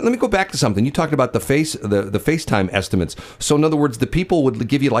let me go back to something. You talked about the FaceTime estimates. So in other words, the people would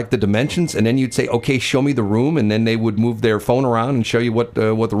give you like the dimensions, and then you'd say, okay, show me the room, and then they would move their phone around and show you what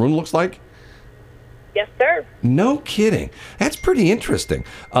the room looks like? Yes, sir. No kidding. That's pretty interesting.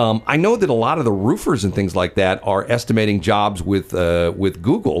 I know that a lot of the roofers and things like that are estimating jobs with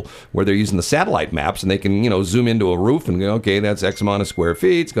Google, where they're using the satellite maps, and they can, you know, zoom into a roof and go, okay, that's X amount of square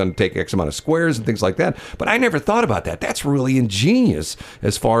feet. It's going to take X amount of squares and things like that. But I never thought about that. That's really ingenious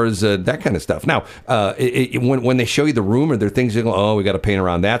as far as that kind of stuff. Now, when they show you the room, are there things you go, oh, we got to paint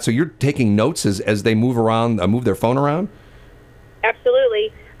around that? So you're taking notes as they move around, move their phone around?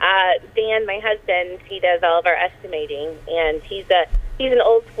 Absolutely. Dan, my husband, he does all of our estimating, and he's an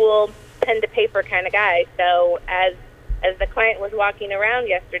old school pen to paper kind of guy. So as the client was walking around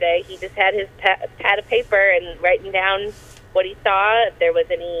yesterday, he just had his pad of paper and writing down what he saw, if there was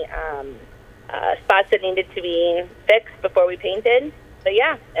any spots that needed to be fixed before we painted. But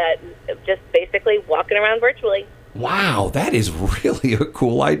yeah, just basically walking around virtually. Wow, that is really a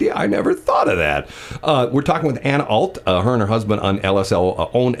cool idea. I never thought of that. We're talking with Anna Alt, her and her husband on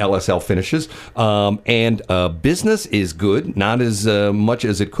own LSL Finishes. And business is good, not as much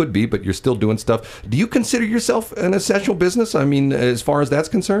as it could be, but you're still doing stuff. Do you consider yourself an essential business? I mean, as far as that's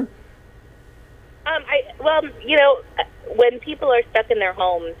concerned? Well, you know, when people are stuck in their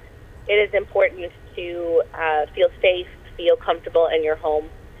homes, it is important to feel safe, feel comfortable in your home.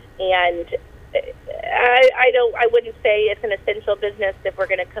 And I wouldn't say it's an essential business if we're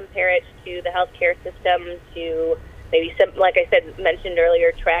going to compare it to the healthcare system, to maybe some, like I said, mentioned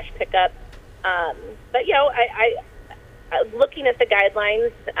earlier, trash pickup. But you know, I looking at the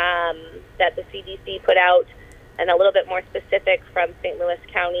guidelines that the CDC put out, and a little bit more specific from St. Louis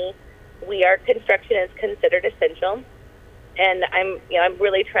County, construction is considered essential. And I'm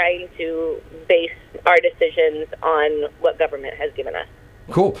really trying to base our decisions on what government has given us.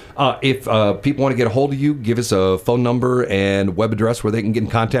 Cool. If people want to get a hold of you, give us a phone number and web address where they can get in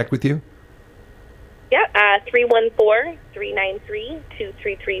contact with you. Yeah,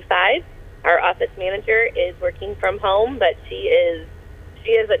 314-393-2335. Our office manager is working from home, but she is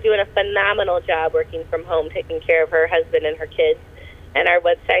doing a phenomenal job working from home, taking care of her husband and her kids. And our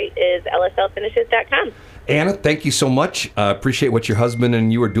website is lslfinishes.com. Anna, thank you so much. Appreciate what your husband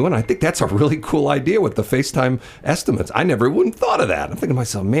and you are doing. I think that's a really cool idea with the FaceTime estimates. I never wouldn't thought of that. I'm thinking to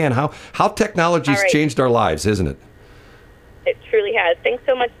myself, man, how technology's changed our lives, isn't it? It truly has. Thanks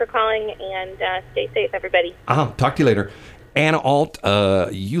so much for calling, and stay safe, everybody. Talk to you later. Anna Alt,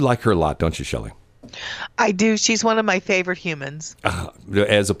 you like her a lot, don't you, Shelley? I do. She's one of my favorite humans.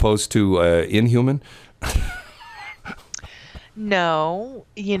 As opposed to inhuman? No,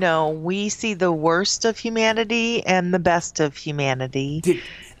 you know, we see the worst of humanity and the best of humanity,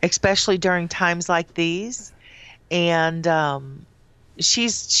 especially during times like these. And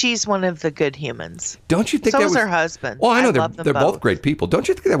she's one of the good humans. Don't you think so is her husband? Well, I know they're both great people. Don't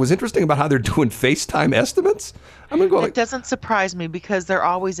you think that was interesting about how they're doing FaceTime estimates? I'm gonna go. It doesn't surprise me because they're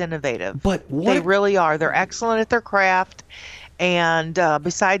always innovative. But they really are. They're excellent at their craft, and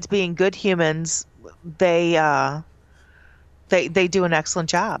besides being good humans, they they do an excellent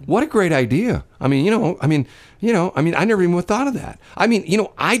job. What a great idea. I never even thought of that.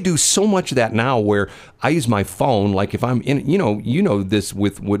 I do so much of that now where I use my phone, like if I'm in, this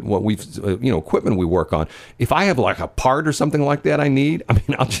with what we've, equipment we work on. If I have like a part or something like that I need,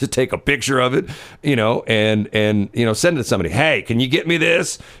 I'll just take a picture of it, and send it to somebody. Hey, can you get me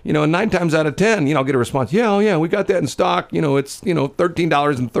this? And 9 times out of 10, I'll get a response. Yeah, oh yeah, we got that in stock. It's,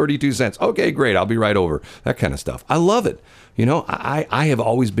 $13.32. Okay, great. I'll be right over. That kind of stuff. I love it. I have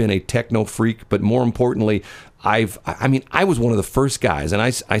always been a techno freak, but more importantly, I was one of the first guys, and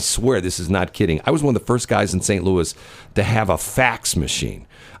I swear this is not kidding. I was one of the first guys in St. Louis to have a fax machine.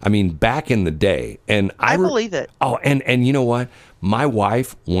 Back in the day. And I believe it. Oh, and you know what? My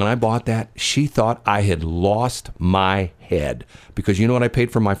wife, when I bought that, she thought I had lost my head. Because you know what I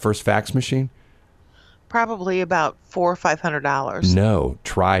paid for my first fax machine? Probably about $400 or $500. No,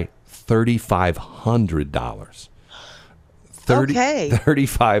 try $3,500. Okay.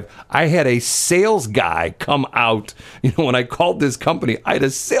 35. I had a sales guy come out. When I called this company, I had a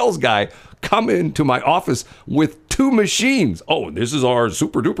sales guy come into my office with 2 machines. Oh, this is our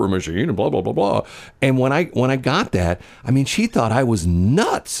super duper machine and blah, blah, blah, blah. And when I got that, she thought I was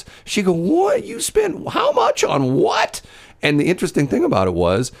nuts. She go, what? You spent how much on what? And the interesting thing about it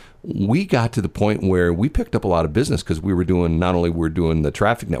was we got to the point where we picked up a lot of business because we were doing, not only we're doing the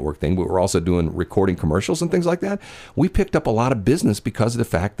traffic network thing, but we're also doing recording commercials and things like that. We picked up a lot of business because of the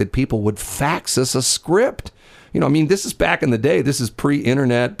fact that people would fax us a script. This is back in the day. This is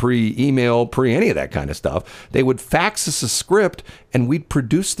pre-internet, pre-email, pre-any of that kind of stuff. They would fax us a script, and we'd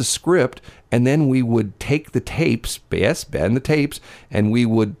produce the script, and then we would take the tapes, yes, Ben, the tapes, and we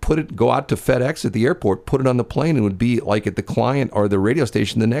would go out to FedEx at the airport, put it on the plane, and it would be like at the client or the radio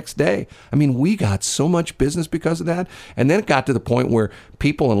station the next day. We got so much business because of that. And then it got to the point where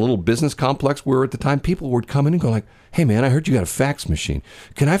people in a little business complex we were at the time, people would come in and go like, hey man, I heard you got a fax machine.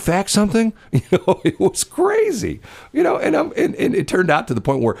 Can I fax something? It was crazy. And it turned out to the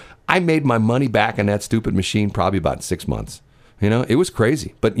point where I made my money back on that stupid machine probably about 6 months. It was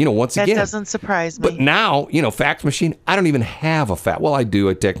crazy. But, once again. That doesn't surprise me. But now, fax machine, I don't even have a fax. Well, I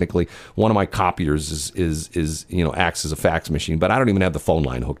do. Technically, one of my copiers is acts as a fax machine, but I don't even have the phone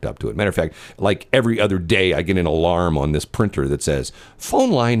line hooked up to it. Matter of fact, like every other day, I get an alarm on this printer that says,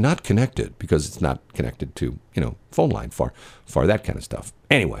 phone line not connected, because it's not connected to, phone line for that kind of stuff.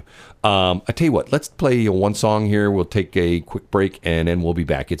 Anyway, I tell you what, let's play one song here. We'll take a quick break, and then we'll be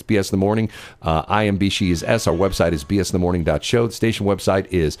back. It's BS in the Morning. I am B, she is S. Our website is bsinthemorning.show. The station website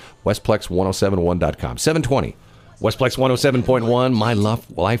is westplex1071.com. 720. Westplex 107.1. My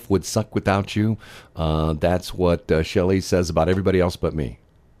life would suck without you. That's what Shelley says about everybody else but me.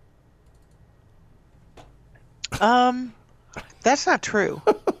 That's not true.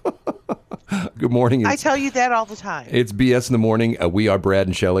 Good morning. I tell you that all the time. It's BS in the Morning. We are Brad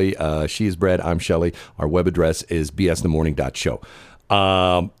and Shelley. She is Brad. I'm Shelley. Our web address is bsinthemorning.show.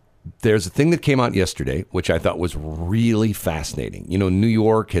 There's a thing that came out yesterday, which I thought was really fascinating. New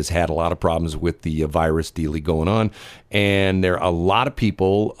York has had a lot of problems with the virus dealy going on, and there are a lot of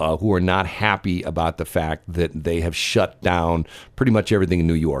people who are not happy about the fact that they have shut down pretty much everything in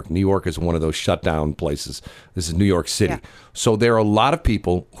New York. New York is one of those shut down places. This is New York City. Yeah. So there are a lot of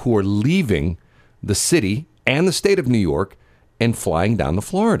people who are leaving the city and the state of New York and flying down to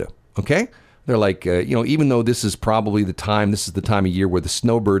Florida, okay? They're like, even though this is probably the time of year where the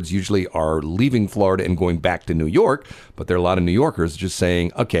snowbirds usually are leaving Florida and going back to New York, but there are a lot of New Yorkers just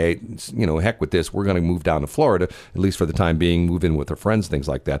saying, okay, heck with this, we're going to move down to Florida, at least for the time being, move in with their friends, things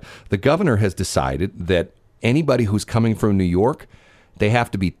like that. The governor has decided that anybody who's coming from New York, they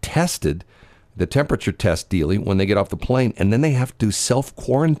have to be tested, the temperature test daily when they get off the plane, and then they have to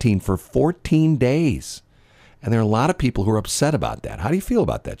self-quarantine for 14 days. And there are a lot of people who are upset about that. How do you feel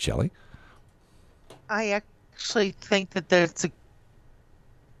about that, Shelley? I actually think that there's a...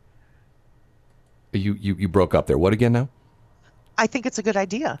 You broke up there. What again now? I think it's a good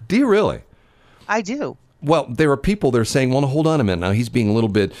idea. Do you really? I do. Well, there are people that are saying, well, hold on a minute. Now, he's being a little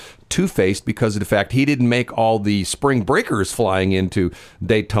bit two-faced because of the fact he didn't make all the spring breakers flying into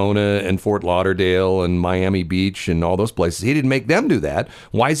Daytona and Fort Lauderdale and Miami Beach and all those places. He didn't make them do that.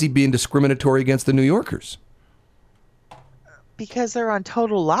 Why is he being discriminatory against the New Yorkers? Because they're on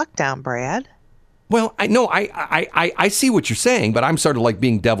total lockdown, Brad. Well, I know I see what you're saying, but I'm sort of like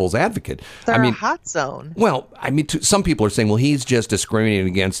being devil's advocate. They're a hot zone. Well, some people are saying, well, he's just discriminating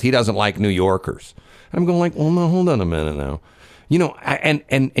against, he doesn't like New Yorkers. And I'm going like, well, no, hold on a minute now.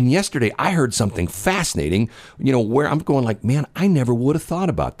 And yesterday I heard something fascinating, where I'm going like, man, I never would have thought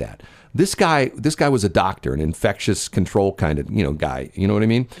about that. This guy was a doctor, an infectious control kind of, guy. You know what I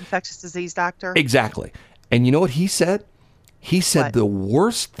mean? Infectious disease doctor. Exactly. And you know what he said? He said What? the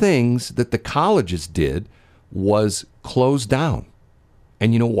worst things that the colleges did was close down.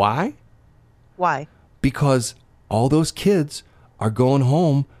 And you know why? Why? Because all those kids are going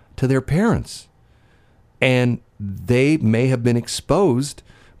home to their parents. And they may have been exposed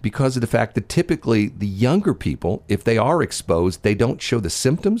because of the fact that typically the younger people, if they are exposed, they don't show the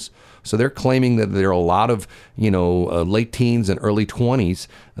symptoms. So they're claiming that there are a lot of, late teens and early 20s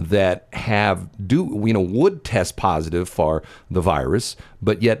that would test positive for the virus,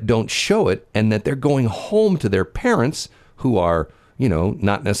 but yet don't show it, and that they're going home to their parents who are,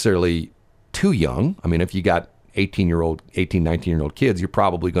 not necessarily too young. I mean, if you got 19-year-old kids, you're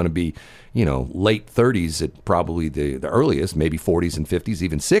probably going to be, late 30s at probably the earliest, maybe 40s and 50s,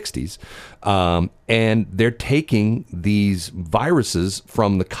 even 60s. And they're taking these viruses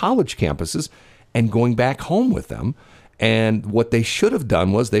from the college campuses and going back home with them. And what they should have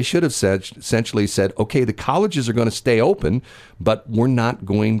done was they should have essentially said, okay, the colleges are going to stay open, but we're not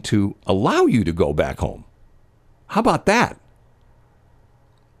going to allow you to go back home. How about that?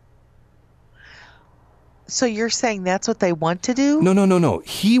 So you're saying that's what they want to do? No.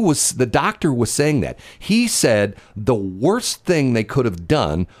 The doctor was saying that. He said the worst thing they could have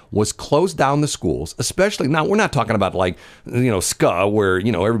done was close down the schools, especially now we're not talking about like, SCA where,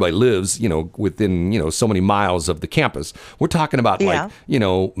 everybody lives, within, so many miles of the campus. We're talking about like,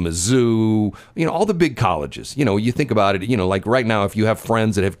 Mizzou, all the big colleges. You think about it, like right now, if you have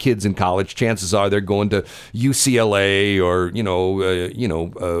friends that have kids in college, chances are they're going to UCLA or,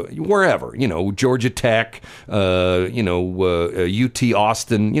 wherever, Georgia Tech. UT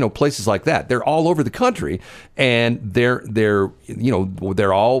Austin, places like that. They're all over the country, and they're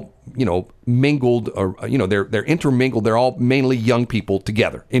all mingled, or they're intermingled. They're all mainly young people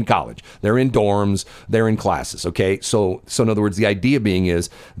together in college. They're in dorms. They're in classes. Okay, so in other words, the idea being is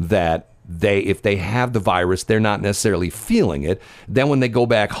that if they have the virus, they're not necessarily feeling it. Then when they go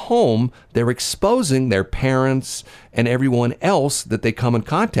back home, they're exposing their parents and everyone else that they come in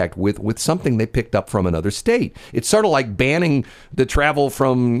contact with something they picked up from another state. It's sort of like banning the travel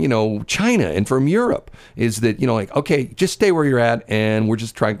from, China and from Europe, is that, okay, just stay where you're at and we're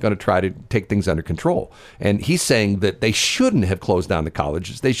just going to try to take things under control. And he's saying that they shouldn't have closed down the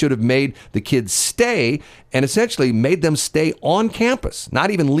colleges. They should have made the kids stay and essentially made them stay on campus, not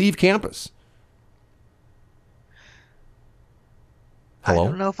even leave campus. Hello? I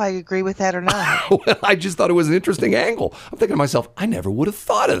don't know if I agree with that or not. Well, I just thought it was an interesting angle. I'm thinking to myself, I never would have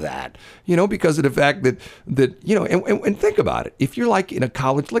thought of that, because of the fact that and think about it. If you're like in a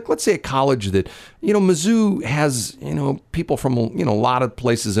college, like let's say a college that, Mizzou has, people from, a lot of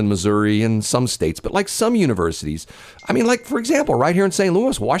places in Missouri and some states, but like some universities, I mean, like, for example, right here in St.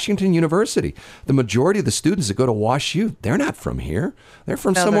 Louis, Washington University, the majority of the students that go to WashU, they're not from here. They're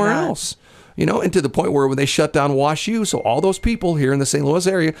from somewhere else. And to the point where when they shut down WashU, so all those people here in the St. Louis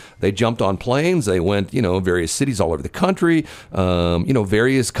area, they jumped on planes, they went, various cities all over the country,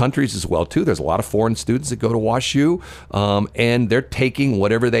 various countries as well, too. There's a lot of foreign students that go to WashU, and they're taking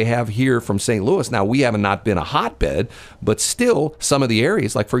whatever they have here from St. Louis. Now, we have not been a hotbed, but still some of the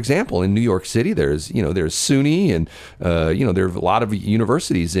areas, like, for example, in New York City, there's SUNY and, there are a lot of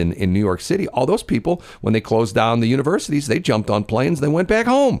universities in New York City. All those people, when they closed down the universities, they jumped on planes, they went back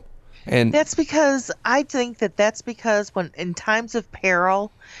home. And I think that's because when in times of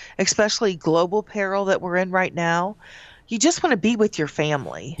peril, especially global peril that we're in right now, you just want to be with your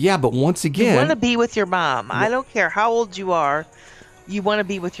family. Yeah, but once again, you want to be with your mom. I don't care how old you are. You want to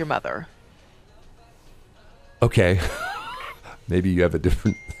be with your mother. Okay. Maybe you have a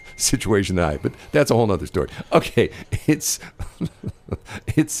different situation than I, but that's a whole nother story. Okay, it's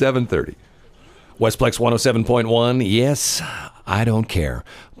 7:30. Westplex 107.1. Yes, I don't care,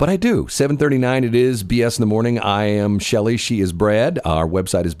 but I do. 7:39 it is, BS in the Morning. I am Shelley. She is Brad. Our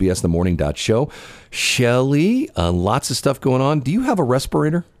website is bsinthemorning.show. Shelley, lots of stuff going on. Do you have a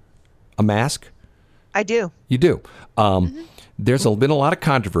respirator? A mask? I do. You do. There's been a lot of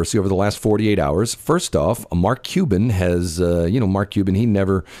controversy over the last 48 hours. First off, Mark Cuban has, Mark Cuban,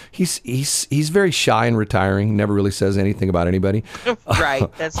 he's very shy and retiring, never really says anything about anybody.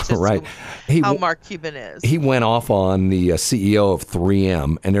 Right. That's just right. How Mark Cuban is. He went off on the CEO of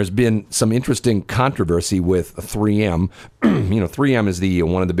 3M, and there's been some interesting controversy with 3M. 3M is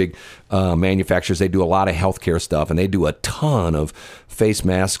one of the big manufacturers. They do a lot of healthcare stuff, and they do a ton of face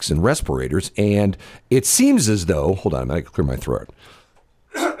masks and respirators. And it seems as though, hold on, I gotta clear my throat.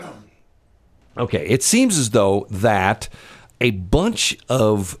 Okay, it seems as though that a bunch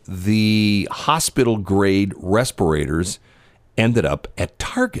of the hospital grade respirators ended up at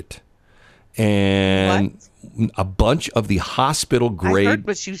Target. and a bunch of the hospital I grade heard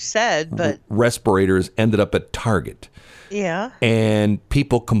what you said, but respirators ended up at Target. yeah. And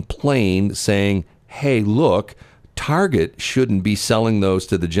people complained saying, hey, look, Target shouldn't be selling those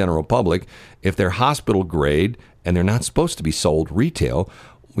to the general public. If they're hospital grade and they're not supposed to be sold retail,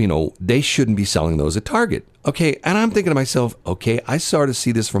 they shouldn't be selling those at Target. Okay, and I'm thinking to myself, okay, I sort of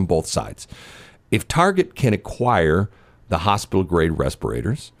see this from both sides. If Target can acquire the hospital grade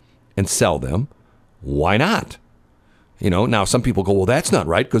respirators and sell them, why not? Now some people go, well, that's not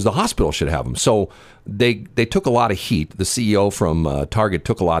right because the hospital should have them. So they took a lot of heat. The CEO from Target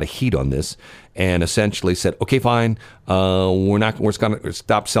took a lot of heat on this and essentially said, okay, fine, we're going to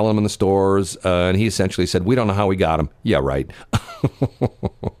stop selling them in the stores. And he essentially said, we don't know how we got them. Yeah, right.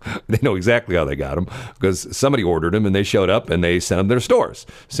 They know exactly how they got them because somebody ordered them and they showed up and they sent them to their stores.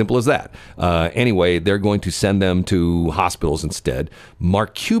 Simple as that. Anyway, they're going to send them to hospitals instead.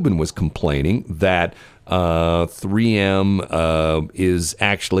 Mark Cuban was complaining that 3M is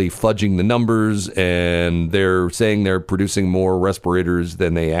actually fudging the numbers, and they're saying they're producing more respirators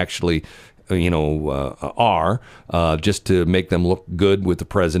than they actually are, just to make them look good with the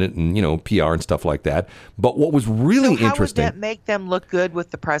president and, PR and stuff like that. But what was really interesting... How would that make them look good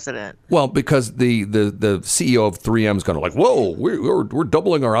with the president? Well, because the CEO of 3M is going to whoa, we're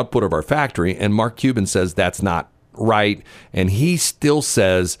doubling our output of our factory. And Mark Cuban says that's not right. And he still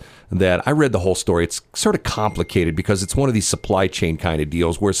says that, I read the whole story. It's sort of complicated because it's one of these supply chain kind of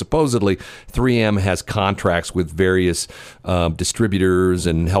deals where supposedly 3M has contracts with various distributors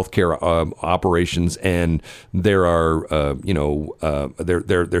and healthcare operations, and there are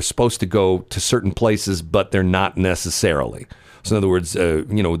they're supposed to go to certain places, but they're not necessarily. So in other words, the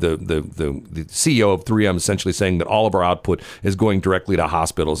CEO of 3M is essentially saying that all of our output is going directly to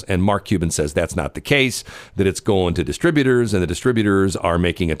hospitals. And Mark Cuban says that's not the case, that it's going to distributors, and the distributors are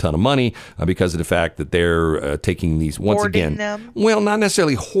making a ton of money because of the fact that they're taking these, once Hoarding again, them? Well, not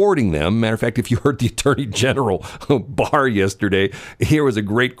necessarily hoarding them. Matter of fact, if you heard the Attorney General Barr yesterday, here was a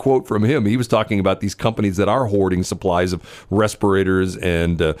great quote from him. He was talking about these companies that are hoarding supplies of respirators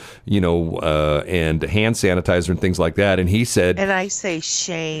and, and hand sanitizer and things like that. And he said, and I say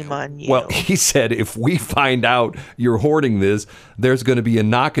shame on you. well, he said, if we find out you're hoarding this, there's going to be a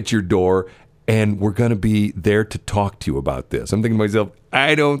knock at your door, and we're going to be there to talk to you about this. I'm thinking to myself,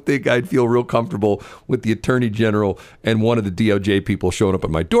 I don't think I'd feel real comfortable with the Attorney General and one of the DOJ people showing up at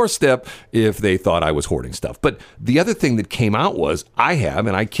my doorstep if they thought I was hoarding stuff. But the other thing that came out was,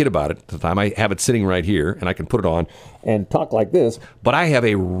 and I kid about it at the time, I have it sitting right here, and I can put it on and talk like this, but I have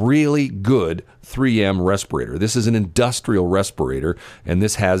a really good 3M respirator. This is an industrial respirator, and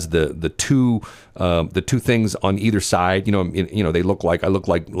this has the two things on either side. They look like, I look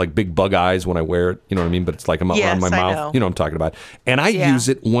like big bug eyes when I wear it. You know what I mean? But it's like I'm around my mouth. Know. You know what I'm talking about. And I use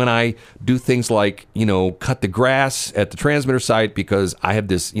it when I do things like, cut the grass at the transmitter site because I have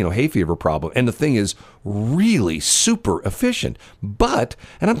this, hay fever problem. And the thing is really super efficient. And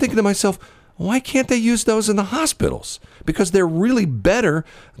I'm thinking to myself, why can't they use those in the hospitals? Because they're really better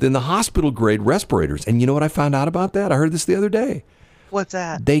than the hospital grade respirators. And you know what I found out about that? I heard this the other day. What's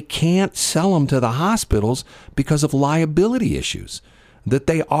that? They can't sell them to the hospitals because of liability issues. That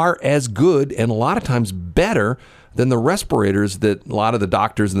they are as good and a lot of times better than the respirators that a lot of the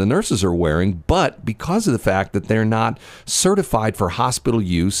doctors and the nurses are wearing, but because of the fact that they're not certified for hospital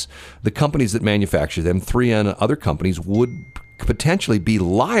use, the companies that manufacture them, 3M and other companies, would potentially be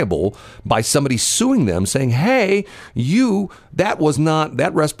liable by somebody suing them saying, hey,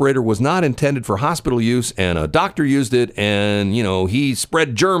 that respirator was not intended for hospital use and a doctor used it and, he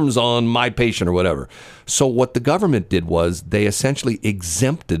spread germs on my patient or whatever. So what the government did was they essentially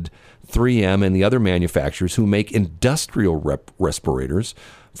exempted 3M and the other manufacturers who make industrial respirators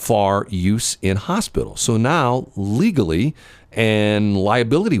for use in hospitals. So now, legally and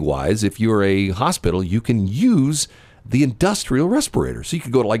liability-wise, if you're a hospital, you can use the industrial respirator. So you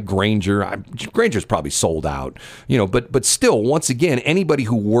could go to like Grainger. Grainger's probably sold out, but still, once again, anybody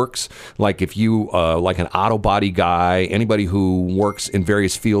who works, like if you, like an auto body guy, anybody who works in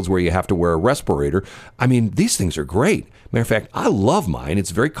various fields where you have to wear a respirator, these things are great. Matter of fact, I love mine.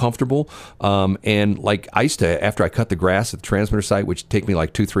 It's very comfortable. And like I used to, after I cut the grass at the transmitter site, which would take me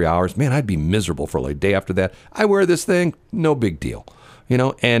like 2-3 hours, man, I'd be miserable for like a day after that. I wear this thing, no big deal.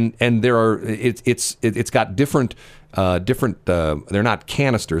 And there are, it's got different they're not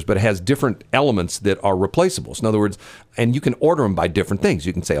canisters, but it has different elements that are replaceable. So in other words, and you can order them by different things.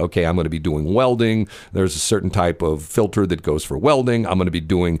 You can say, okay, I'm going to be doing welding. There's a certain type of filter that goes for welding. I'm going to be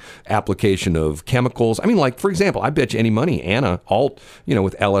doing application of chemicals. I mean, like, for example, I bet you any money, Anna Alt,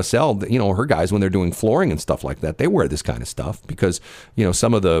 with LSL, her guys, when they're doing flooring and stuff like that, they wear this kind of stuff because,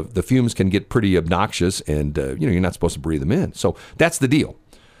 some of the fumes can get pretty obnoxious and, you're not supposed to breathe them in. So that's the deal.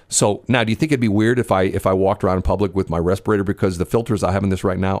 So now, do you think it'd be weird if I walked around in public with my respirator, because the filters I have in this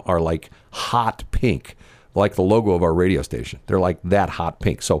right now are like hot pink, like the logo of our radio station. They're like that hot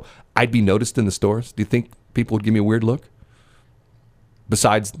pink. So I'd be noticed in the stores. Do you think people would give me a weird look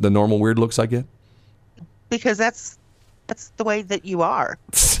besides the normal weird looks I get? Because that's the way that you are.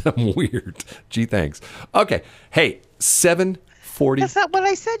 Some weird. Gee, thanks. Okay. Hey, 7:40. That's not what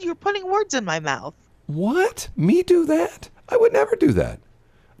I said. You're putting words in my mouth. What? Me do that? I would never do that.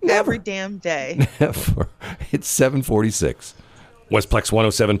 Never. Every damn day. Never. It's 7:46. Westplex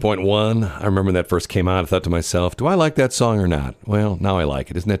 107.1. I remember when that first came out, I thought to myself, do I like that song or not? Well, now I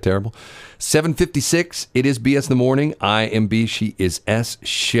like it. Isn't that terrible? 7:56. It is BS in the morning. I am B. She is S.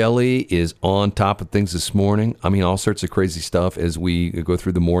 Shelley is on top of things this morning. I mean, all sorts of crazy stuff as we go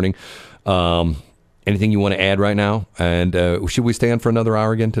through the morning. Anything you want to add right now? And should we stay on for another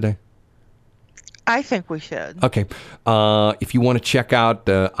hour again today? I think we should. Okay. If you want to check out,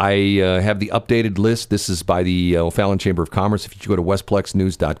 I have the updated list. This is by the O'Fallon Chamber of Commerce. If you go to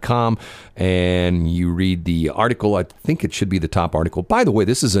westplexnews.com and you read the article, I think it should be the top article. By the way,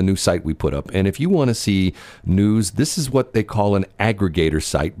 this is a new site we put up. And if you want to see news, this is what they call an aggregator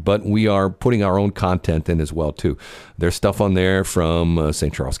site, but we are putting our own content in as well, too. There's stuff on there from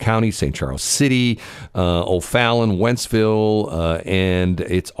St. Charles County, St. Charles City, O'Fallon, Wentzville, and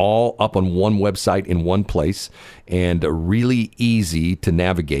it's all up on one website in one place, and really easy to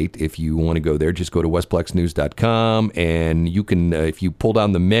navigate. If you want to go there, just go to westplexnews.com, and you can, if you pull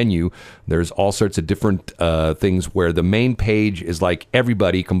down the menu, there's all sorts of different things where the main page is like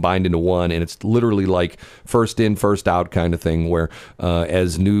everybody combined into one, and it's literally like first in, first out kind of thing, where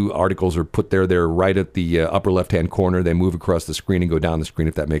as new articles are put there, they're right at the upper left-hand corner. They move across the screen and go down the screen,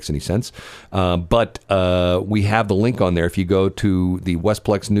 if that makes any sense. But we have the link on there. If you go to the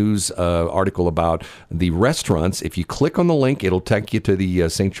Westplex News article about the restaurants, if you click on the link, it'll take you to the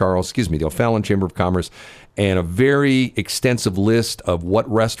the O'Fallon Chamber of Commerce, and a very extensive list of what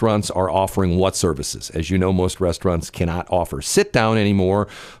restaurants are offering what services. As you know, most restaurants cannot offer sit down anymore,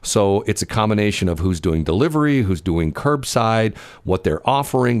 so it's a combination of who's doing delivery, who's doing curbside, what they're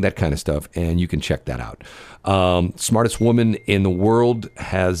offering, that kind of stuff, and you can check that out. Smartest woman in the world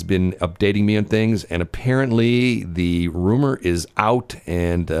has been updating me on things, and apparently the rumor is out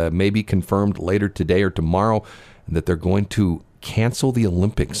and maybe confirmed later today or tomorrow that they're going to cancel the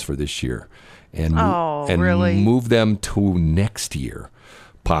Olympics for this year and really? move them to next year.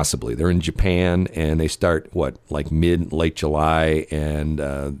 Possibly. They're in Japan, and they start, late July, and,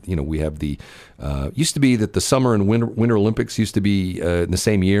 we have the, used to be that the Summer and Winter Olympics used to be in the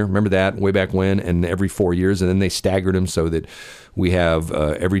same year. Remember that way back when? And every 4 years, and then they staggered them so that we have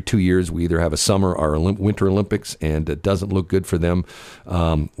every 2 years, we either have a Summer or a Winter Olympics, and it doesn't look good for them.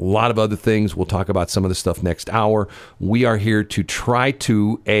 A lot of other things. We'll talk about some of the stuff next hour. We are here to try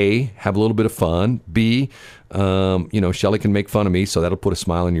to, A, have a little bit of fun, B, Shelley can make fun of me, so that'll put a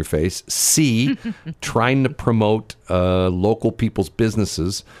smile on your face. C, trying to promote local people's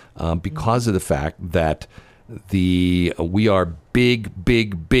businesses because of the fact that we are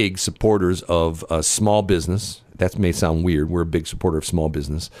big supporters of small business. That may sound weird. We're a big supporter of small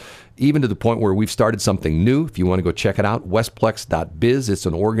business, even to the point where we've started something new. If you want to go check it out, westplex.biz. It's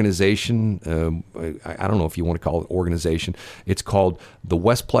an organization. I don't know if you want to call it organization. It's called the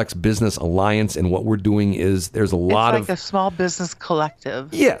Westplex Business Alliance, and what we're doing is there's a lot of... It's like a small business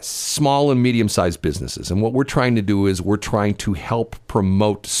collective. Yes, small and medium-sized businesses. And what we're trying to do is we're trying to help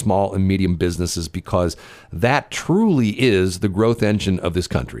promote small and medium businesses, because that truly is the growth engine of this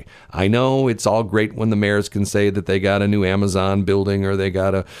country. I know it's all great when the mayors can say that they got a new Amazon building, or they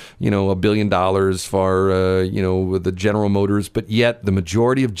got $1 billion for, the General Motors, but yet the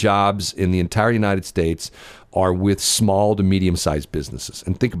majority of jobs in the entire United States are with small to medium-sized businesses.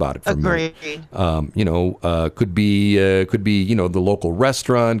 And think about it for a minute. Could be the local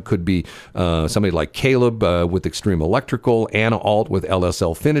restaurant, could be somebody like Caleb with Extreme Electrical, Anna Alt with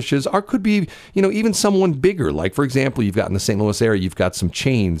LSL Finishes, or could be, even someone bigger. Like, for example, you've got in the St. Louis area, you've got some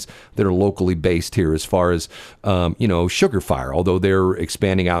chains that are locally based here, as far as, Sugar Fire, although they're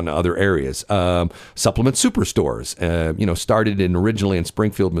expanding out into other areas. Supplement Superstores, started originally in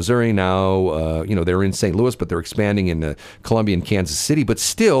Springfield, Missouri. Now, they're in St. Louis, but they're expanding in Columbia and Kansas City. But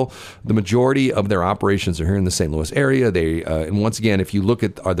still, the majority of their operations are here in the St. Louis area. They and once again, if you look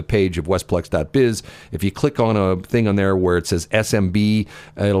at the page of westplex.biz, if you click on a thing on there where it says SMB,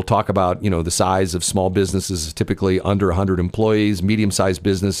 it'll talk about the size of small businesses, typically under 100 employees. Medium-sized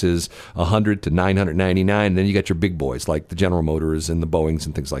businesses 100 to 999. And then you got your big boys like the General Motors and the Boeings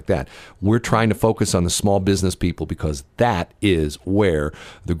and things like that. We're trying to focus on the small business people because that is where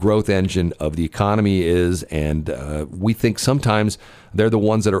the growth engine of the economy is, and we think sometimes they're the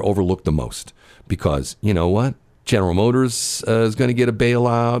ones that are overlooked the most because, you know what? General Motors is going to get a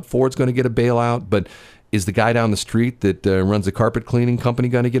bailout, Ford's going to get a bailout, but is the guy down the street that runs a carpet cleaning company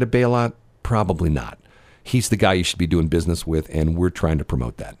going to get a bailout? Probably not. He's the guy you should be doing business with, and we're trying to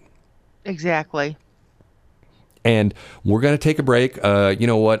promote that. Exactly. And we're going to take a break. You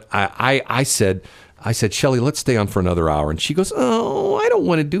know what? I said, Shelley, let's stay on for another hour. And she goes, oh, I don't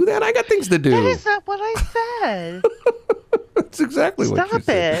want to do that. I got things to do. That is not what I said. That's exactly what you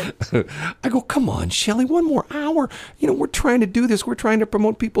said. Stop it. I go, come on, Shelley, one more hour. We're trying to do this. We're trying to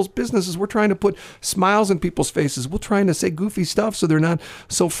promote people's businesses. We're trying to put smiles in people's faces. We're trying to say goofy stuff so they're not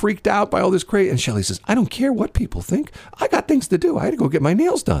so freaked out by all this crazy. And Shelley says, I don't care what people think. I got things to do. I had to go get my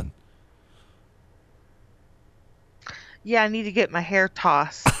nails done. Yeah, I need to get my hair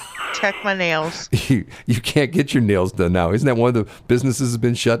tossed. Check my nails. You can't get your nails done now. Isn't that one of the businesses has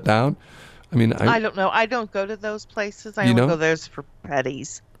been shut down? I mean, I don't know. I don't go to those places. I only go there for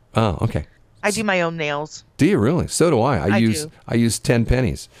petties. Oh, okay. I do my own nails. Do you really? So do I. I use 10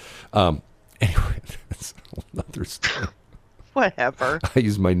 pennies. Anyway, that's another story. Whatever. I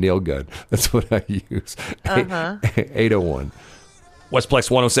use my nail gun. That's what I use. 801. Westplex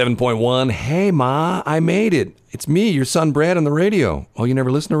 107.1. Hey, Ma, I made it. It's me, your son Brad, on the radio. Oh, you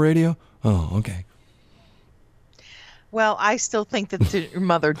never listen to radio? Oh, okay. Well, I still think that your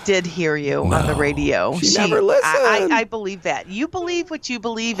mother did hear you on the radio. She never listened. I believe that. You believe what you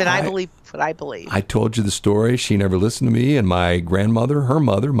believe, and I believe what I believe. I told you the story. She never listened to me, and my grandmother, her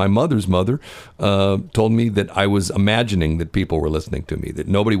mother, my mother's mother, told me that I was imagining that people were listening to me, that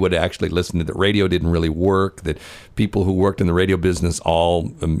nobody would actually listen to that radio didn't really work, that people who worked in the radio business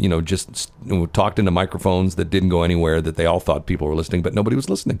all, just talked into microphones that didn't go anywhere, that they all thought people were listening, but nobody was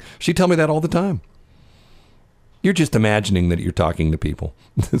listening. She'd tell me that all the time. You're just imagining that you're talking to people.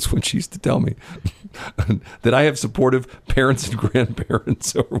 That's what she used to tell me. That I have supportive parents and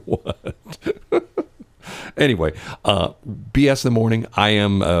grandparents or what? Anyway, BS in the Morning. I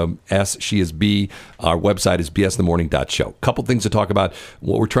am S, she is B. Our website is bsthemorning.show. Couple things to talk about.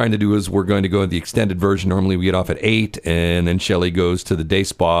 What we're trying to do is we're going to go to the extended version. Normally we get off at 8, and then Shelley goes to the day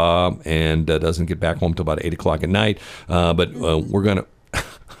spa and doesn't get back home till about 8 o'clock at night. But we're going to...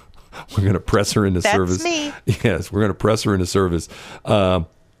 We're going to press her into service. That's me. Yes, we're going to press her into service. A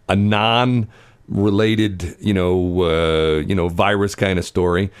non-related, virus kind of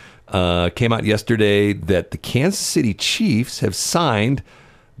story came out yesterday that the Kansas City Chiefs have signed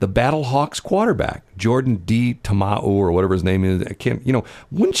the Battlehawks quarterback, Jordan D. Tamau, or whatever his name is. I can't,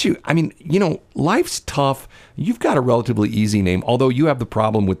 wouldn't you? I mean, life's tough. You've got a relatively easy name, although you have the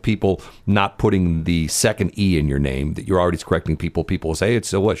problem with people not putting the second E in your name, that you're already correcting people. People will say,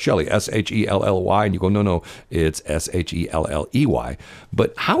 it's what, Shelley, Shelley, and you go, no, it's Shelley.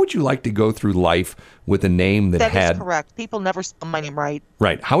 But how would you like to go through life with a name that had... That is correct. People never spell my name right.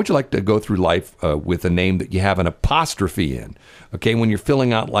 Right. How would you like to go through life with a name that you have an apostrophe in? Okay, when you're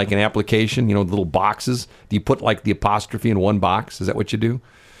filling out like an application, the little boxes, do you put like the apostrophe in one box? Is that what you do?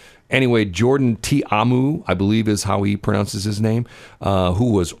 Anyway, Jordan Ta'amu, I believe is how he pronounces his name,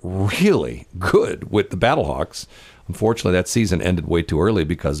 who was really good with the Battlehawks. Unfortunately, that season ended way too early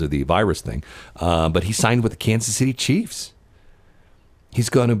because of the virus thing. But he signed with the Kansas City Chiefs. He's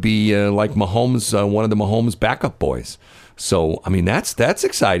going to be like Mahomes, one of the Mahomes backup boys. So, I mean, that's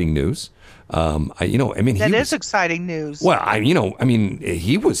exciting news. That is exciting news. Well,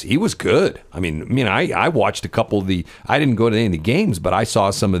 he was good. I watched a couple of I didn't go to any of the games, but I saw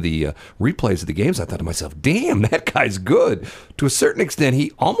some of the replays of the games. I thought to myself, damn, that guy's good. To a certain extent,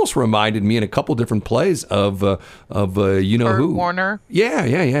 he almost reminded me in a couple different plays of Kurt who? Warner. Yeah.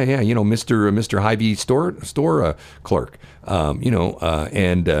 Mr. Hy-Vee store clerk.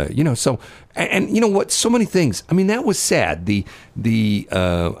 So. And you know what? So many things. I mean, that was sad.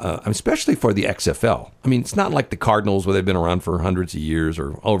 Especially for the XFL. I mean, it's not like the Cardinals where they've been around for hundreds of years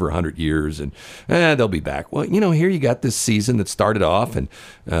or over 100 years, and they'll be back. Well, here you got this season that started off, and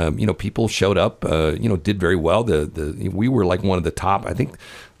people showed up. Did very well. We were like one of the top. I think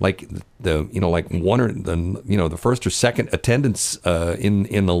like the first or second attendance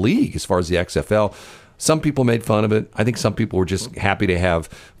in the league as far as the XFL. Some people made fun of it. I think some people were just happy to have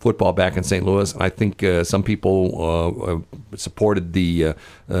football back in St. Louis. I think some people supported the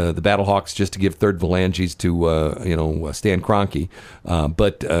Battlehawks just to give third phalanges to Stan Kroenke.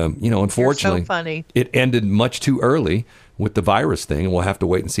 But unfortunately, You're so funny. It ended much too early with the virus thing, and we'll have to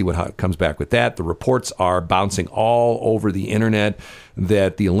wait and see how it comes back with that. The reports are bouncing all over the internet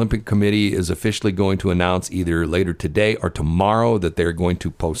that the Olympic Committee is officially going to announce either later today or tomorrow that they're going to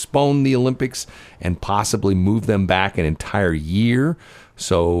postpone the Olympics and possibly move them back an entire year.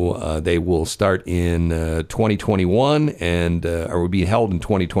 So they will start in 2021 or will be held in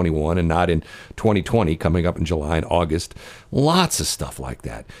 2021 and not in 2020, coming up in July and August. Lots of stuff like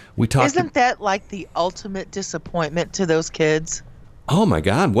that. Isn't that like the ultimate disappointment to those kids? Oh my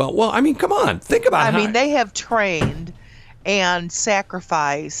God! Well, I mean, come on, think about. They have trained and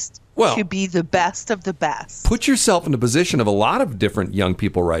sacrificed to be the best of the best. Put yourself in the position of a lot of different young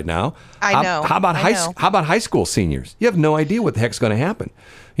people right now. I know. How about high school seniors? You have no idea what the heck's going to happen.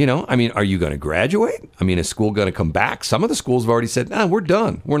 Are you going to graduate? Is school going to come back? Some of the schools have already said, we're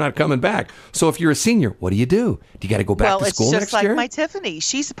done. We're not coming back. So if you're a senior, what do you do? Do you got to go back to school next year? Well, it's just like my Tiffany.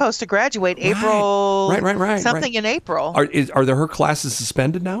 She's supposed to graduate April. Right. Something in April. Are her classes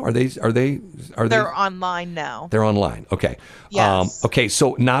suspended now? They're online now. They're online. Okay. Yes. Okay.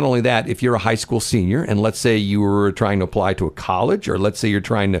 So not only that, if you're a high school senior, and let's say you were trying to apply to a college, or let's say you're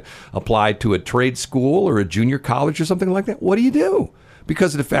trying to apply to a trade school or a junior college or something like that, what do you do?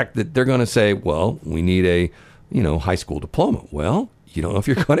 Because of the fact that they're going to say, well, we need a, high school diploma. Well, you don't know if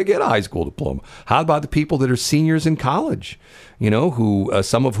you're going to get a high school diploma. How about the people that are seniors in college, who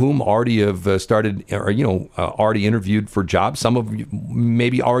some of whom already have started or, already interviewed for jobs. Some of you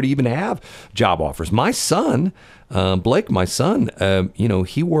maybe already even have job offers. My son, Blake,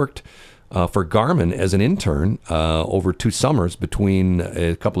 he worked for Garmin as an intern over 2 summers between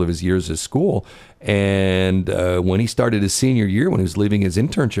a couple of his years at school. And when he started his senior year, when he was leaving his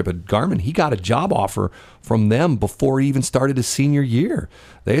internship at Garmin, he got a job offer from them before he even started his senior year.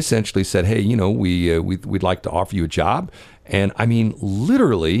 They essentially said, hey, we'd like to offer you a job. And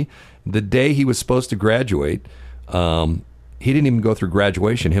literally the day he was supposed to graduate, he didn't even go through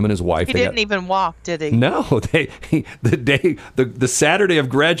graduation. Him and his wife. He didn't even walk, did he? No. The Saturday of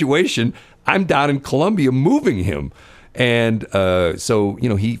graduation, I'm down in Columbia moving him. And so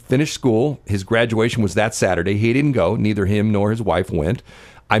he finished school. His graduation was that Saturday. He didn't go. Neither him nor his wife went.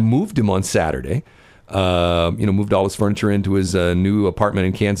 I moved him on Saturday. Moved all his furniture into his new apartment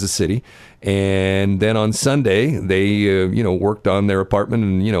in Kansas City. And then on Sunday, they, worked on their apartment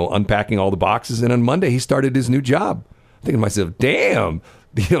and, unpacking all the boxes. And on Monday, he started his new job. Thinking to myself, damn,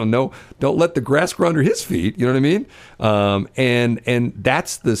 no, don't let the grass grow under his feet. You know what I mean? And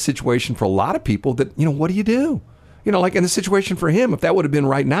that's the situation for a lot of people that, what do you do? Like in the situation for him, if that would have been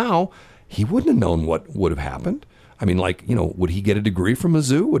right now, he wouldn't have known what would have happened. Would he get a degree from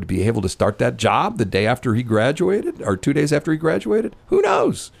Mizzou? Would he be able to start that job the day after he graduated or 2 days after he graduated? Who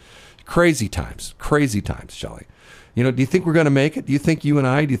knows? Crazy times, Shelley. Do you think we're going to make it? Do you think you and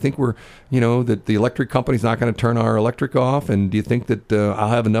I, do you think we're, that the electric company's not going to turn our electric off? And do you think that I'll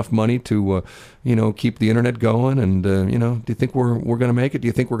have enough money to, keep the internet going? And, do you think we're going to make it? Do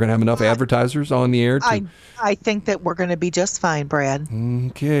you think we're going to have enough advertisers on the air? I think that we're going to be just fine, Brad.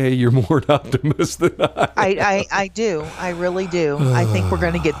 Okay, you're more an optimist than I. I do. I really do. I think we're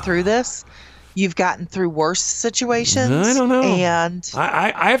going to get through this. You've gotten through worse situations. I don't know. And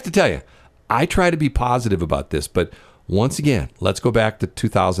I have to tell you, I try to be positive about this, but once again, let's go back to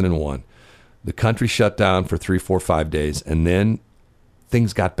 2001. The country shut down for 3, 4, 5 days, and then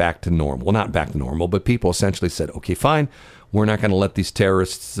things got back to normal. Well, not back to normal, but people essentially said, okay, fine, we're not going to let these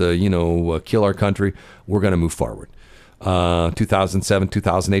terrorists, kill our country. We're going to move forward. 2007,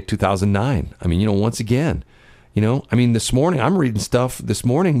 2008, 2009. Once again, this morning, I'm reading stuff this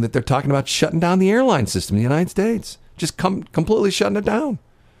morning that they're talking about shutting down the airline system in the United States. Just completely shutting it down.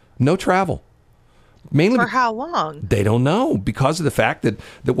 No travel. Mainly for how long? They don't know, because of the fact that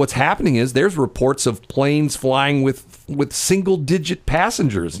what's happening is there's reports of planes flying with single-digit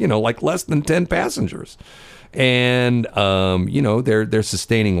passengers, like less than 10 passengers. And, they're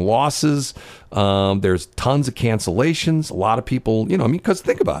sustaining losses. There's tons of cancellations. A lot of people, because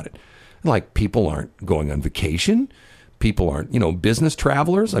think about it. Like, people aren't going on vacation. People aren't, business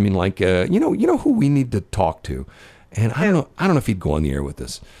travelers. Who we need to talk to. And I don't know if he'd go on the air with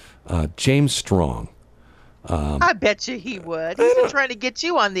us. James Strong. I bet you he would. He's been trying to get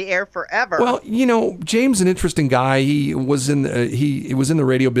you on the air forever. Well, James is an interesting guy. He was in the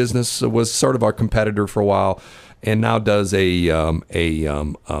radio business, was sort of our competitor for a while. and now does a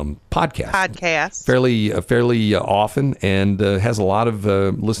podcast. Fairly often, and has a lot of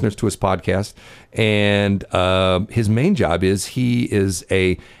listeners to his podcast. And his main job is he is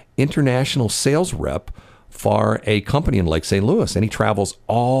a international sales rep for a company in Lake St. Louis, and he travels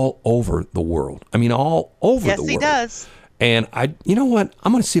all over the world. I mean, all over the world. Yes, he does. And you know what?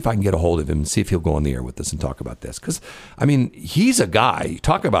 I'm going to see if I can get a hold of him and see if he'll go on the air with us and talk about this. Because, I mean, he's a guy.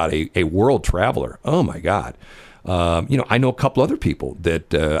 Talk about a world traveler. Oh, my God. I know a couple other people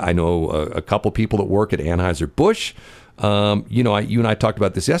that I know a couple people that work at Anheuser-Busch. You and I talked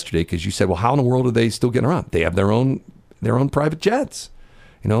about this yesterday because you said, well, how in the world are they still getting around? They have their own private jets.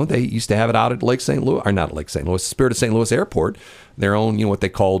 They used to have it out at Lake St. Louis, or not Lake St. Louis, Spirit of St. Louis Airport, their own, what they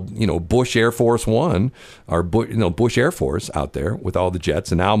called, Bush Air Force One, or Bush Air Force out there with all the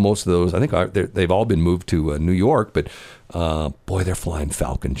jets. And now most of those, I think they've all been moved to New York, but boy, they're flying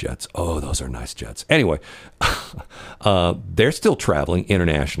Falcon jets. Oh, those are nice jets. Anyway, they're still traveling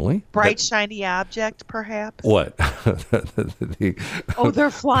internationally. Bright, shiny object, perhaps? What?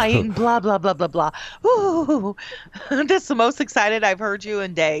 They're flying, blah, blah, blah, blah, blah. Ooh, that's the most excited I've heard you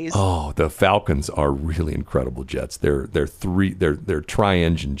in days. Oh, the Falcons are really incredible jets. They're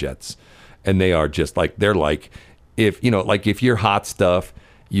tri-engine jets, and they are just they're like if you're hot stuff,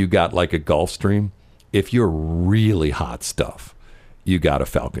 you got like a Gulfstream. If you're really hot stuff, you got a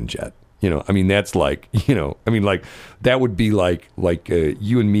Falcon jet. That's that would be like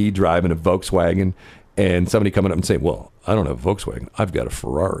you and me driving a Volkswagen and somebody coming up and saying, well, I don't have a Volkswagen, I've got a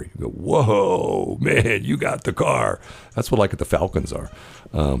Ferrari. You go, whoa, man, you got the car. That's what the Falcons are.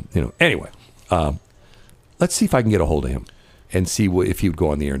 Anyway, let's see if I can get a hold of him and see if he would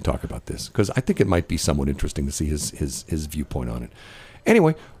go on the air and talk about this, because I think it might be somewhat interesting to see his viewpoint on it.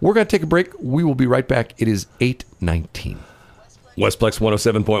 Anyway, we're going to take a break. We will be right back. It is 8:19. Westplex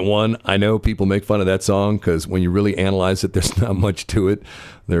 107.1. I know people make fun of that song because when you really analyze it, there's not much to it.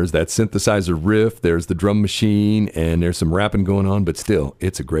 There's that synthesizer riff, there's the drum machine, and there's some rapping going on, but still,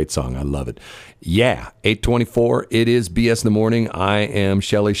 it's a great song. I love it. Yeah, 8:24. It is BS in the Morning. I am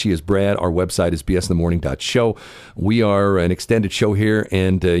Shelley. She is Brad. Our website is bsinthemorning.show. We are an extended show here,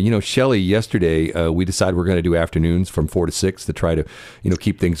 and Shelley, yesterday we decided we're going to do afternoons from 4 to 6 to try to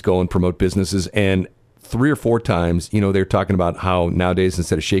keep things going, promote businesses, and 3 or 4 times, they're talking about how nowadays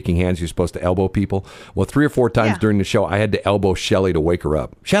instead of shaking hands, you're supposed to elbow people. Well, 3 or 4 times during the show, I had to elbow Shelley to wake her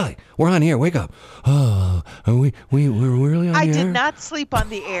up. Shelley, we're on here. Wake up. Oh, we're really on the air? I did not sleep on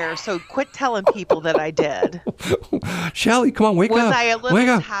the air, so quit telling people that I did. Shelley, come on, wake up. Was I a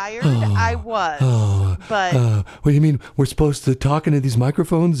little tired? I was. But what do you mean? We're supposed to talk into these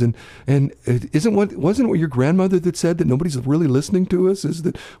microphones, and wasn't it your grandmother that said that nobody's really listening to us? Is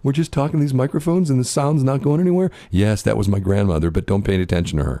that we're just talking to these microphones and the sound's not going anywhere? Yes, that was my grandmother, but don't pay any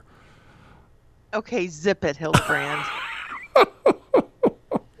attention to her. Okay, zip it, Hildebrand.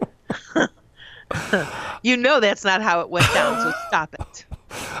 That's not how it went down, so stop it.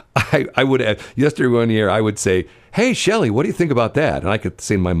 I would have, yesterday on the air, I would say, hey, Shelley, what do you think about that? And I could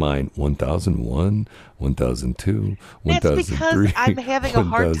say in my mind, 1001, 1002, 1003. That's because I'm having a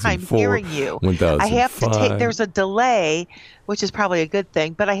hard time hearing you. 1005. I have to take, there's a delay, which is probably a good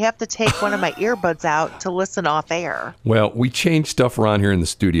thing, but I have to take one of my earbuds out to listen off air. Well, we changed stuff around here in the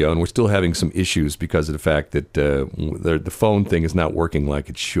studio, and we're still having some issues because of the fact that the phone thing is not working like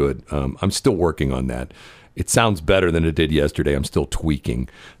it should. I'm still working on that. It sounds better than it did yesterday. I'm still tweaking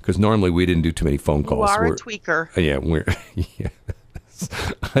because normally we didn't do too many phone calls. You are a tweaker. Yeah,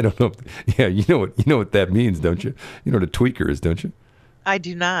 I don't know. Yeah, you know what that means, don't you? You know what a tweaker is, don't you? I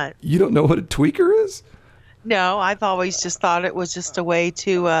do not. You don't know what a tweaker is? No, I've always just thought it was just a way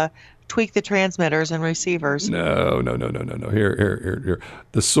to tweak the transmitters and receivers. No. Here.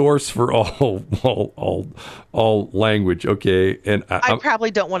 The source for all language. Okay, and I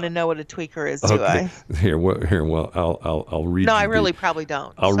probably don't want to know what a tweaker is, do I? Here. Well, I'll read. No, I really probably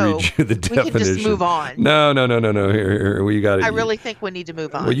don't. I'll read you the definition. We can just move on. No. Here. We got it. I really think we need to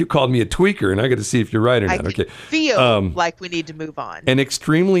move on. Well, you called me a tweaker, and I got to see if you're right or not. Okay. Feel like we need to move on. An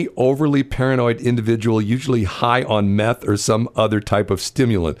extremely overly paranoid individual, usually high on meth or some other type of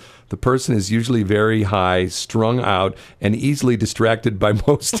stimulant. The person is usually very high, strung out, and easily distracted by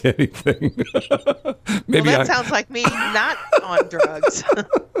most anything. Maybe that sounds like me not on drugs.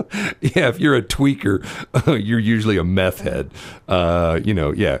 Yeah, if you're a tweaker, you're usually a meth head.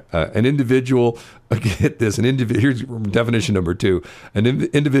 An individual. Get this, here's definition number 2. An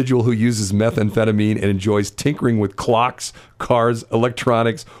individual who uses methamphetamine and enjoys tinkering with clocks, cars,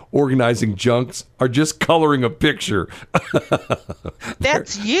 electronics, organizing junks, or just coloring a picture.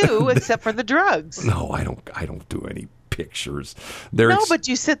 That's you, except for the drugs. No, I don't do any pictures. No, but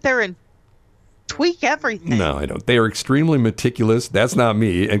you sit there and tweak everything. No, I don't. They are extremely meticulous. That's not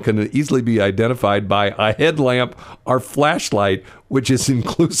me, and can easily be identified by a headlamp or flashlight, which is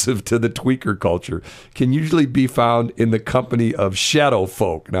inclusive to the tweaker culture. Can usually be found in the company of shadow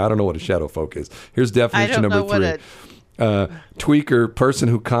folk. Now, I don't know what a shadow folk is. Here's definition number 3. Tweaker, person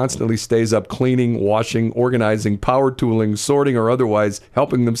who constantly stays up cleaning, washing, organizing, power tooling, sorting, or otherwise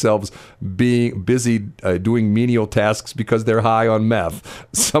helping themselves being busy doing menial tasks because they're high on meth.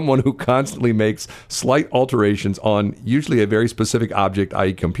 Someone who constantly makes slight alterations on usually a very specific object,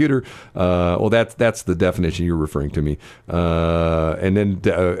 i.e. computer. Well, that's the definition you're referring to me. And then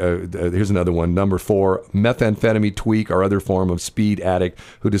here's another one. Number 4, methamphetamine tweak or other form of speed addict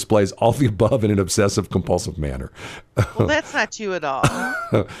who displays all the above in an obsessive compulsive manner. Well, that's not you at all.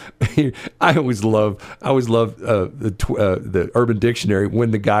 I always love the Urban Dictionary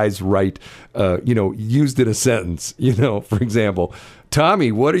when the guys write, used in a sentence. For example,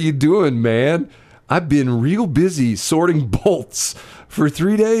 Tommy, what are you doing, man? I've been real busy sorting bolts for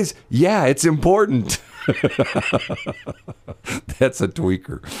 3 days. Yeah, it's important. That's a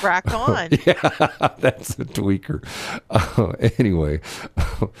tweaker. Rock on. Yeah, that's a tweaker. Anyway,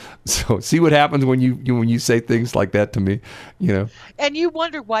 so see what happens when you say things like that to me, And you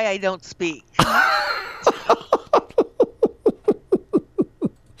wonder why I don't speak.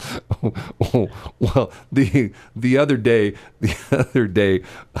 Well, the other day,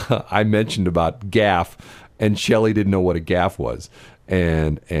 I mentioned about gaff, and Shelley didn't know what a gaff was.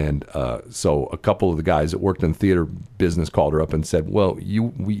 And so a couple of the guys that worked in the theater business called her up and said, "Well,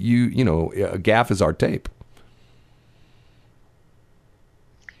 a gaff is our tape."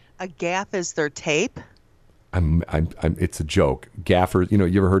 A gaff is their tape? It's a joke. Gaffer, you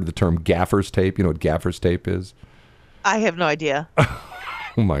ever heard of the term gaffer's tape? You know what gaffer's tape is? I have no idea.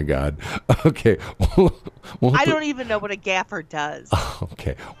 Oh my God. Okay. I don't even know what a gaffer does.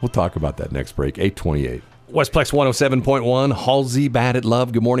 Okay. We'll talk about that next break. 8:28. Westplex 107.1, Halsey Bad at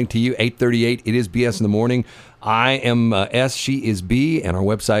Love. Good morning to you. 8:38. It is BS in the Morning. I am S, she is B, and our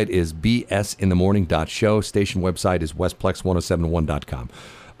website is bsinthemorning.show. Station website is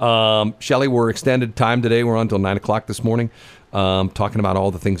westplex1071.com. Shelley, we're extended time today. We're on until 9 o'clock this morning, talking about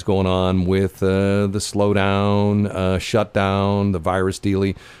all the things going on with the slowdown, shutdown, the virus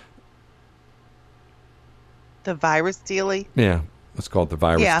dealy. The virus dealy? Yeah, let's call it the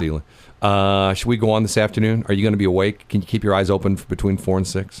virus dealy. Should we go on this afternoon? Are you going to be awake? Can you keep your eyes open between 4 and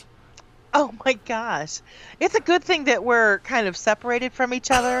 6? Oh my gosh. It's a good thing that we're kind of separated from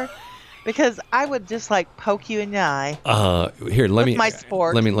each other because I would just poke you in the eye. Here, let me my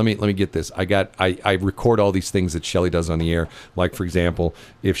sport. Let me get this. I record all these things that Shelley does on the air. Like, for example,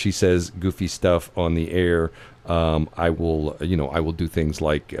 if she says goofy stuff on the air, I will do things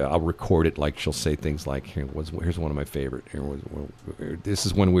like I'll record it. Like, she'll say things like, here's one of my favorite. This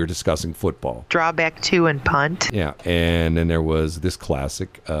is when we were discussing football. Drawback 2 and punt. Yeah, and then there was this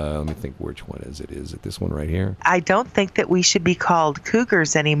classic. Let me think, which one is it? Is it this one right here? I don't think that we should be called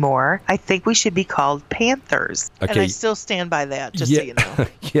Cougars anymore. I think we should be called Panthers. Okay. And I still stand by that, just so you know.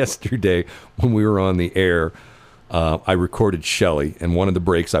 Yesterday, when we were on the air, I recorded Shelley, and one of the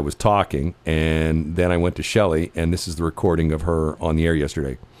breaks I was talking, and then I went to Shelley, and this is the recording of her on the air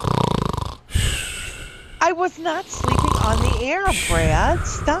yesterday. I was not sleeping on the air, Brad.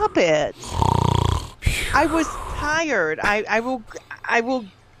 Stop it. I was tired. I will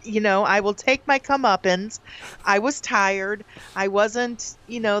take my comeuppance. I was tired. I wasn't,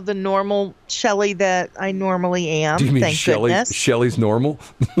 the normal Shelley that I normally am. Do you mean thank goodness. Shelley's normal?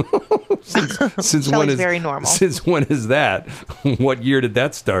 since when is very normal? Since when is that? What year did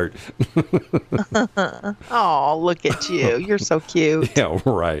that start? Oh, look at you! You're so cute. Yeah,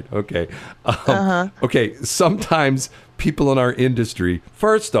 right. Okay. Okay. Sometimes people in our industry.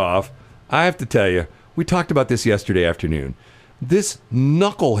 First off, I have to tell you, we talked about this yesterday afternoon. This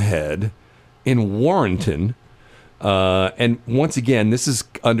knucklehead in Warrenton, and once again, this is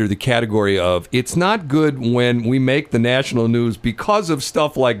under the category of it's not good when we make the national news because of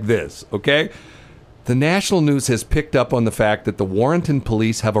stuff like this, okay? The national news has picked up on the fact that the Warrenton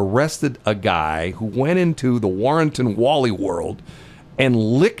police have arrested a guy who went into the Warrenton Wally World and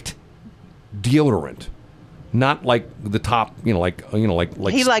licked deodorant. Not like the top, like he stick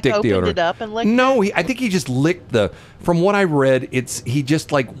opened deodorant. It up and licked No, it? I think he just licked the. From what I read, he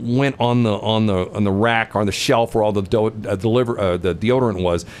just went on the rack or on the shelf where all the deodorant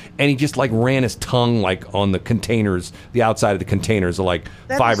was, and he just ran his tongue on the containers, the outside of the containers, that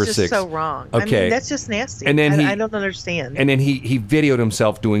 5 or 6. That's just so wrong. Okay, I mean, that's just nasty. And then I don't understand. And then he videoed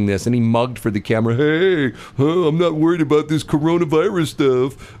himself doing this, and he mugged for the camera. Hey, I'm not worried about this coronavirus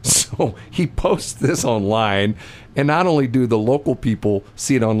stuff. So he posts this online. online, and not only do the local people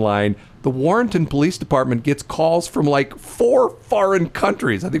see it online, the Warrenton Police Department gets calls from like 4 foreign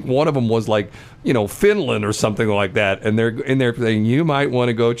countries. I think one of them was like, Finland or something like that. And they're in there saying, you might want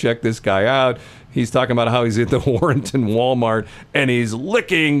to go check this guy out. He's talking about how he's at the Warrenton Walmart and he's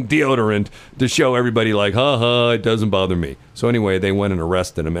licking deodorant to show everybody like, it doesn't bother me. So anyway, they went and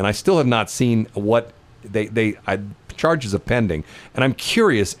arrested him. And I still have not seen what charges are pending, and I'm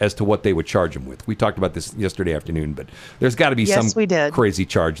curious as to what they would charge him with. We talked about this yesterday afternoon, but there's got to be some crazy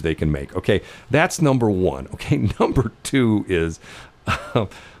charge they can make. Okay, that's number one. Okay, number two is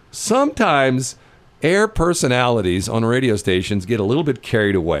sometimes air personalities on radio stations get a little bit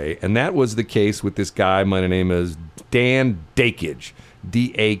carried away, and that was the case with this guy. My name is Dan Dakich,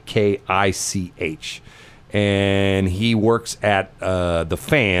 Dakich, and he works at The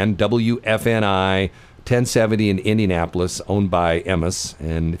Fan, WFNI 1070 in Indianapolis, owned by Emmis.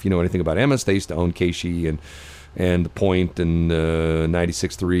 And if you know anything about Emmis, they used to own KSHE and The Point and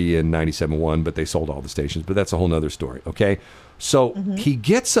 96.3 and 97.1, but they sold all the stations. But that's a whole nother story, okay? So he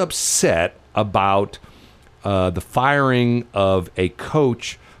gets upset about the firing of a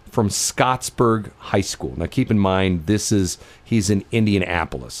coach from Scottsburg High School. Now, keep in mind, he's in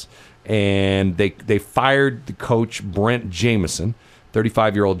Indianapolis. And they fired the coach, Brent Jameson.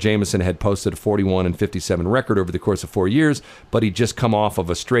 35-year-old Jameson had posted a 41-57 record over the course of 4 years, but he'd just come off of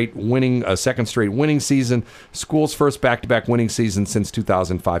a second straight winning season, school's first back-to-back winning season since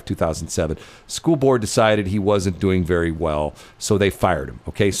 2005-2007. School board decided he wasn't doing very well, so they fired him.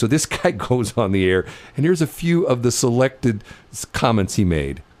 Okay, so this guy goes on the air, and here's a few of the selected comments he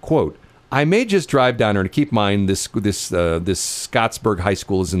made. Quote, I may just drive down there, and keep in mind this Scottsburg High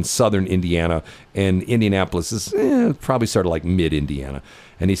School is in southern Indiana, and Indianapolis is probably sort of like mid-Indiana.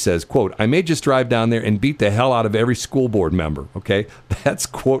 And he says, quote, I may just drive down there and beat the hell out of every school board member. Okay, that's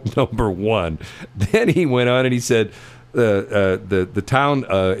quote number one. Then he went on and he said, the town,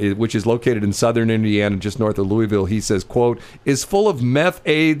 which is located in southern Indiana, just north of Louisville, he says, quote, is full of meth,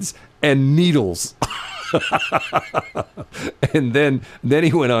 AIDS, and needles. And then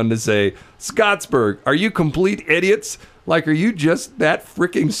he went on to say, Scottsburg, are you complete idiots? Like, are you just that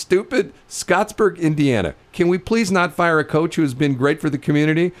freaking stupid? Scottsburg, Indiana. Can we please not fire a coach who has been great for the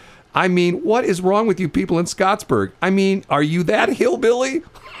community? I mean, what is wrong with you people in Scottsburg? I mean, are you that hillbilly?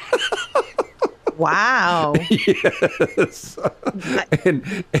 Wow. Yes.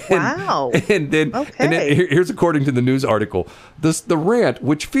 Wow. And then here's according to the news article. The rant,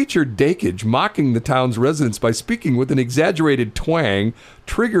 which featured Dakich mocking the town's residents by speaking with an exaggerated twang,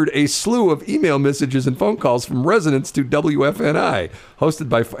 triggered a slew of email messages and phone calls from residents to WFNI, hosted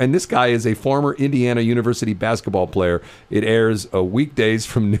by, and this guy is a former Indiana University basketball player. It airs weekdays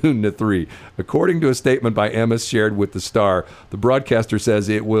from noon to 3. According to a statement by Emmis shared with the Star, the broadcaster says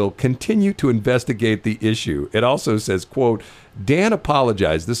it will continue to investigate the issue. It also says, quote, Dan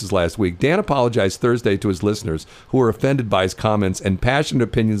apologized, this is last week, Dan apologized Thursday to his listeners who were offended by his comments and passionate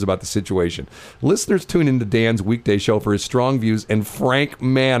opinions about the situation. Listeners tune into Dan's weekday show for his strong views and frank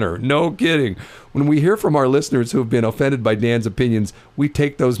manner. No kidding. When we hear from our listeners who have been offended by Dan's opinions, we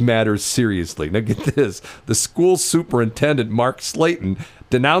take those matters seriously. Now get this. The school superintendent, Mark Slayton,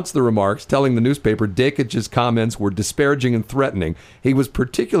 denounced the remarks, telling the newspaper Dakich's comments were disparaging and threatening. He was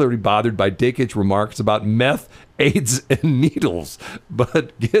particularly bothered by Dakich's remarks about meth, AIDS, and needles.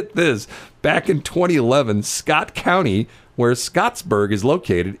 But get this. Back in 2011, Scott County, where Scottsburg is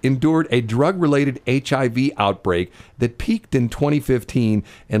located, endured a drug-related HIV outbreak that peaked in 2015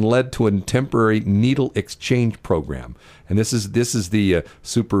 and led to a temporary needle exchange program. And this is the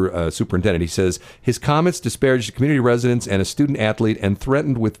superintendent. He says his comments disparaged community residents and a student athlete and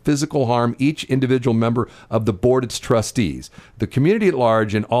threatened with physical harm each individual member of the board, its trustees. The community at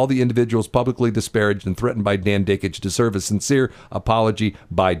large and all the individuals publicly disparaged and threatened by Dan Dakich deserve a sincere apology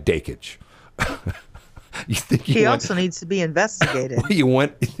by Dakich. You think he also needs to be investigated. You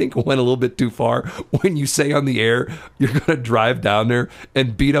think it went a little bit too far when you say on the air you're going to drive down there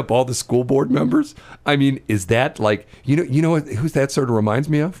and beat up all the school board members? I mean, is that like, you know who's that sort of reminds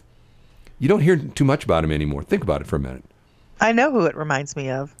me of? You don't hear too much about him anymore. Think about it for a minute. I know who it reminds me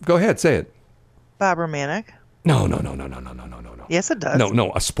of. Go ahead, say it. Bob Romanek. No. Yes, it does.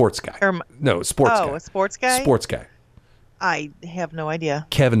 No, a sports guy. A sports guy. Oh, a sports guy? Sports guy. I have no idea.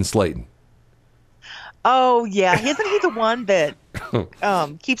 Kevin Slayton. Oh, yeah. Isn't he the one that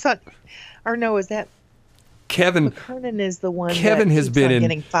keeps on... Or no, is that... Kevin... McKernan is the one Kevin that has keeps been on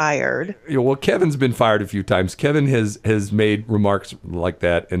getting fired. Well, Kevin's been fired a few times. Kevin has made remarks like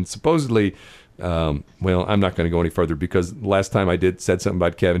that, and supposedly Well, I'm not going to go any further because last time I said something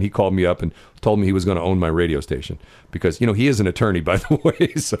about Kevin, he called me up and told me he was going to own my radio station because, he is an attorney, by the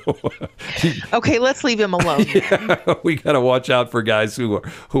way. So, okay, let's leave him alone. Yeah, we got to watch out for guys who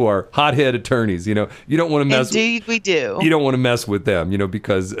are hothead attorneys. You don't want to mess. Indeed, we do. You don't want to mess with them,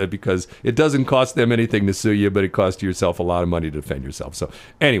 because it doesn't cost them anything to sue you, but it costs yourself a lot of money to defend yourself. So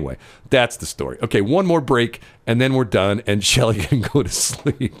anyway, that's the story. Okay, one more break and then we're done, and Shelley can go to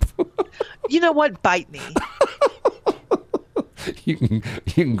sleep. You know what? Bite me. You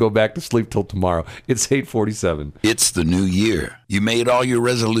can go back to sleep till tomorrow. It's 8:47. It's the new year. You made all your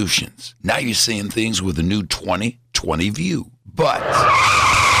resolutions. Now you're seeing things with a new 20/20 view. But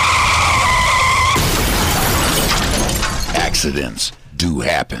accidents do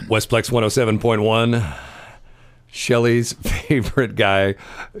happen. Westplex 107.1. Shelley's favorite guy,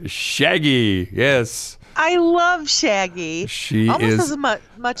 Shaggy. Yes. I love Shaggy. She almost is as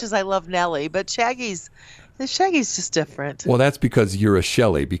much as I love Nellie, but Shaggy's just different. Well, that's because you're a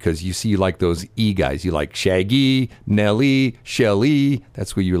Shelley, because you like those E guys. You like Shaggy, Nellie, Shelley.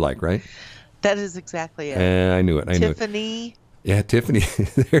 That's what you like, right? That is exactly it. I knew it. Tiffany. Yeah, Tiffany.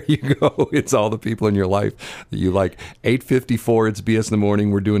 There you go. It's all the people in your life that you like. 8:54. It's BS in the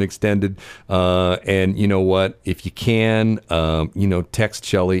morning. We're doing extended. And you know what? If you can, text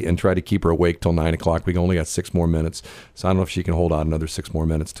Shelley and try to keep her awake till 9 o'clock. We only got 6 more minutes. So I don't know if she can hold out another 6 more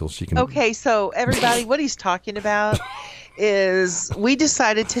minutes till she can. Okay, so everybody, what he's talking about is we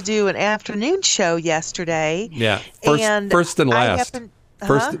decided to do an afternoon show yesterday. Yeah, first and last.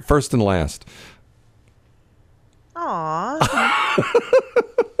 First and last. Aw.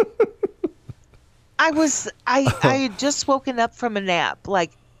 I had just woken up from a nap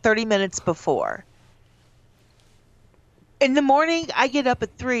like 30 minutes before. In the morning, I get up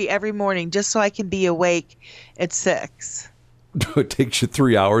at 3 every morning just so I can be awake at 6. It takes you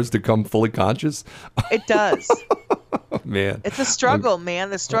 3 hours to come fully conscious? It does. Man. It's a struggle,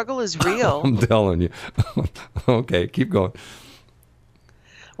 man. The struggle is real. I'm telling you. Okay, keep going.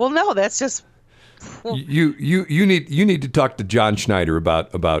 Well, no, that's just... You need to talk to John Schneider about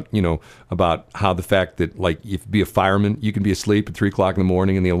how the fact that, like, if you be a fireman, you can be asleep at 3 o'clock in the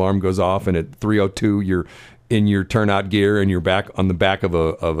morning and the alarm goes off, and at 3:02 you're in your turnout gear and you're back on the back of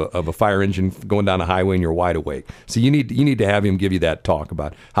a fire engine going down a highway and you're wide awake. So you need to have him give you that talk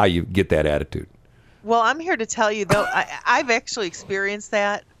about how you get that attitude. Well, I'm here to tell you though, I've actually experienced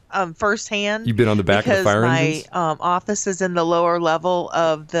that. Firsthand. You've been on the back of the fire engines? My office is in the lower level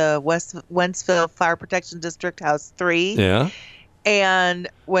of the Wentzville Fire Protection District, House 3. Yeah. And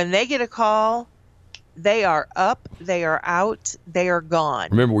when they get a call, they are up, they are out, they are gone.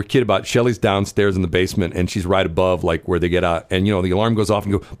 Remember, we're kidding about Shelley's downstairs in the basement, and she's right above, like, where they get out, and the alarm goes off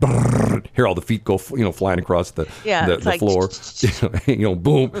and go, brrr, hear all the feet go, flying across the floor.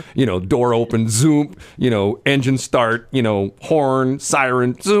 Boom, door open, zoom, engine start, horn,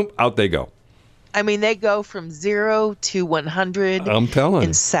 siren, zoom, out they go. I mean, they go from 0 to 100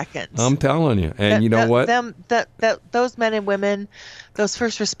 in seconds. I'm telling you. And you know what? Those men and women, those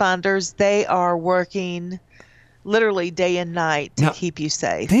first responders, they are working literally day and night to keep you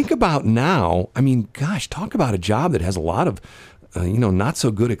safe. Think about now. I mean, gosh, talk about a job that has a lot of, not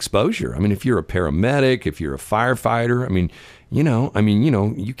so good exposure. I mean, if you're a paramedic, if you're a firefighter,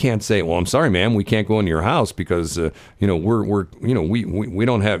 you can't say, well, I'm sorry, ma'am, we can't go into your house because, we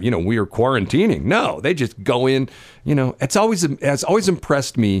don't have, we are quarantining. No, they just go in, it's always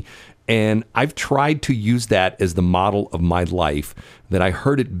impressed me. And I've tried to use that as the model of my life, that I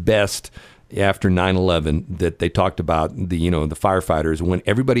heard it best after 9/11, that they talked about the firefighters, when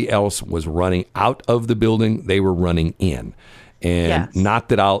everybody else was running out of the building, they were running in. And yes. Not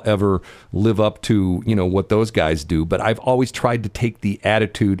that I'll ever live up to, what those guys do, but I've always tried to take the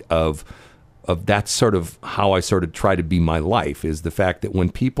attitude of that's sort of how I sort of try to be my life, is the fact that when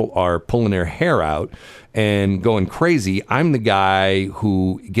people are pulling their hair out and going crazy, I'm the guy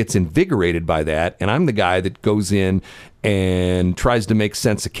who gets invigorated by that, and I'm the guy that goes in and tries to make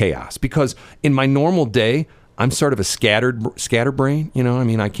sense of chaos. Because in my normal day, I'm sort of a scatterbrain,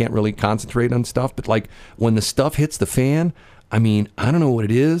 I can't really concentrate on stuff, but like when the stuff hits the fan, I don't know what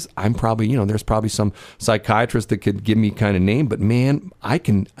it is. I'm probably, there's probably some psychiatrist that could give me kind of name, but man, I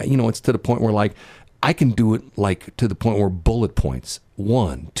can, it's to the point where like, I can do it like to the point where bullet points,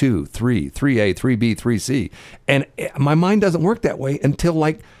 1, 2, 3, 3A, 3B, 3C. And my mind doesn't work that way until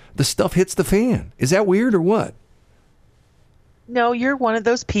like the stuff hits the fan. Is that weird or what? No, you're one of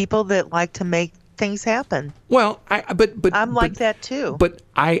those people that like to make things happen. Well, but I'm like that too. But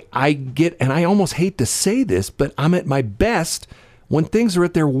I get, and I almost hate to say this, but I'm at my best when things are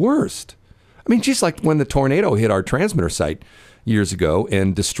at their worst. Just like when the tornado hit our transmitter site years ago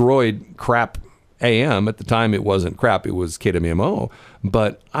and destroyed crap AM. At the time, it wasn't crap. It was KWMO.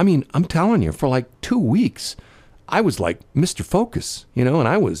 But, I mean, I'm telling you, for like 2 weeks, I was like Mr. Focus, and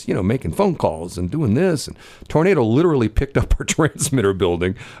I was, making phone calls and doing this. And tornado literally picked up our transmitter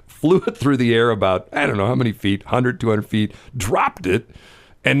building, flew it through the air about, I don't know how many feet, 100, 200 feet, dropped it,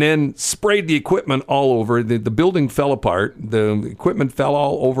 and then sprayed the equipment all over. The building fell apart. The equipment fell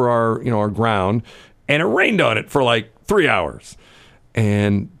all over our ground, and it rained on it for like 3 hours.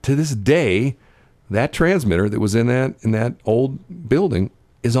 And to this day, that transmitter that was in that old building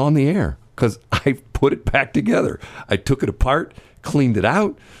is on the air because I put it back together. I took it apart, cleaned it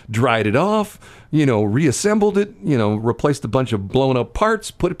out, dried it off, reassembled it, replaced a bunch of blown up parts,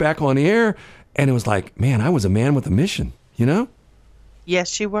 put it back on the air, and it was like, man, I was a man with a mission,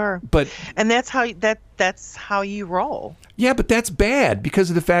 Yes, you were. And that's how you roll. Yeah, but that's bad because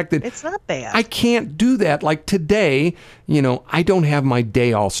of the fact that it's not bad. I can't do that. Like today, I don't have my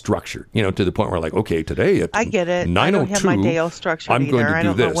day all structured, to the point where like, okay, today at I get it. 9:02, I don't have my day all structured I'm either. going to do I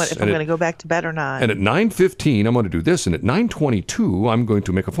don't this. know if I'm going to go back to bed or not. And at 9:15, I'm going to do this. And at 9:22, I'm going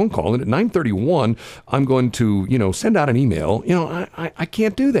to make a phone call. And at 9:31, I'm going to, send out an email. I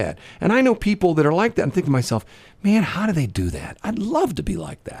can't do that. And I know people that are like that and think to myself, man, how do they do that? I'd love to be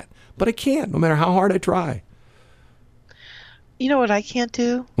like that, but I can't, no matter how hard I try. You know what I can't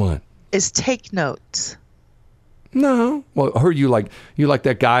do? What? Is take notes. No. Well, I heard you like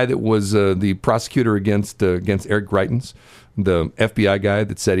that guy that was the prosecutor against Eric Greitens, the FBI guy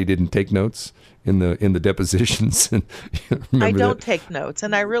that said he didn't take notes in the depositions. I don't take notes,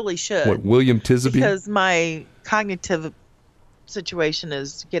 and I really should. What, William Tisby? Because my cognitive situation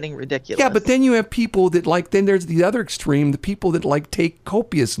is getting ridiculous. Yeah, but then you have people that then there's the other extreme, the people that take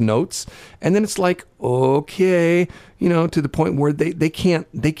copious notes, and then it's like, okay, to the point where they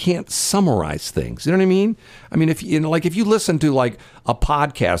can't summarize things. You know what I mean? I mean, if you listen to like a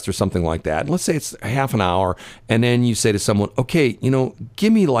podcast or something like that, and let's say it's half an hour, and then you say to someone, okay,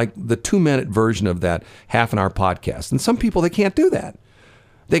 give me like the 2-minute version of that half an hour podcast. And some people, they can't do that.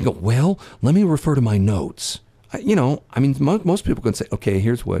 They go, well, let me refer to my notes. Most people can say, okay,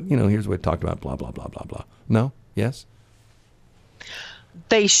 here's what it talked about, blah, blah, blah, blah, blah. No? Yes?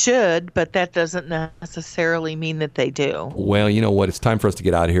 They should, but that doesn't necessarily mean that they do. Well, you know what? It's time for us to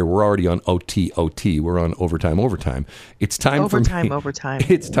get out of here. We're already on OT. We're on overtime. It's time for me. Overtime.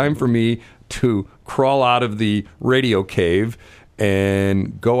 It's time for me to crawl out of the radio cave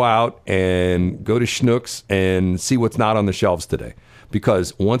and go out and go to Schnucks and see what's not on the shelves today.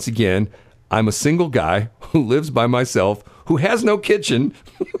 Because once again, I'm a single guy who lives by myself, who has no kitchen.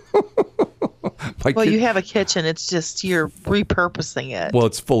 You have a kitchen. It's just you're repurposing it. Well,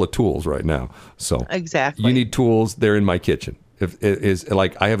 it's full of tools right now. So exactly. You need tools. They're in my kitchen. If it is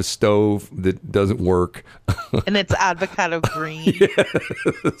like I have a stove that doesn't work, and it's avocado green.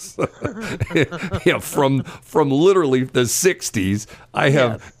 Yes. Yeah, from literally the 60s. I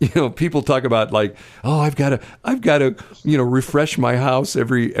have people talk about like, oh, I've got to refresh my house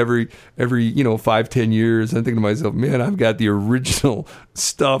every 5-10 years. I'm thinking to myself, man, I've got the original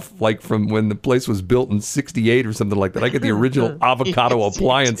stuff like from when the place was built in 68 or something like that. I got the original avocado Yes,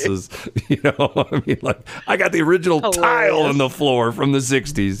 appliances. I mean, like I got the original tile in the floor from the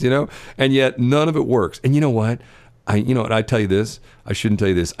 60s, and yet none of it works. And you know what? I tell you this, I shouldn't tell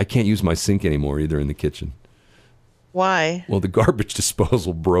you this. I can't use my sink anymore either in the kitchen. Why? Well, the garbage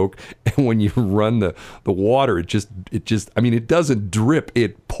disposal broke, and when you run the water, it doesn't drip.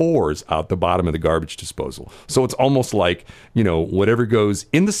 It pours out the bottom of the garbage disposal. So it's almost like, whatever goes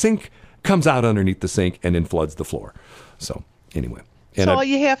in the sink comes out underneath the sink and then floods the floor. So anyway. All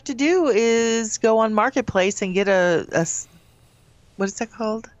you have to do is go on Marketplace and get a what is that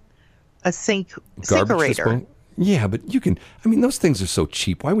called? A sinkerator. Yeah, but you can. I mean, those things are so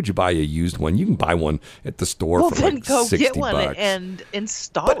cheap. Why would you buy a used one? You can buy one at the store for then like go $60. get one and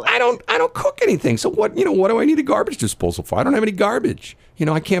install it. But I don't cook anything. So what? What do I need a garbage disposal for? I don't have any garbage.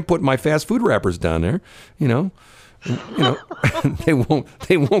 I can't put my fast food wrappers down there. They won't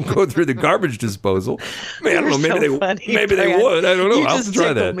go through the garbage disposal. Man, I don't know. Maybe they would. I don't know. I'll have to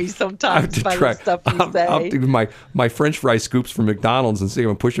try that. Me sometimes by the stuff you say. I'll do my French fry scoops from McDonald's and see if I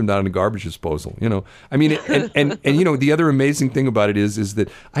can push them down in the garbage disposal. I mean, and the other amazing thing about it is that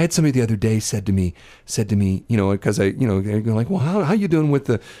I had somebody the other day said to me, because they're like, well, how you doing with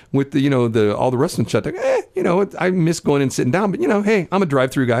the all the restaurants shut down? I miss going and sitting down, but hey, I'm a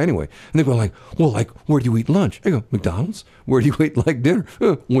drive-through guy anyway. And they go like, well, like, where do you eat lunch? I go, McDonald's. Where do you like dinner?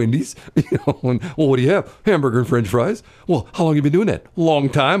 Wendy's. Well, what do you have? Hamburger and French fries. Well, how long have you been doing that? Long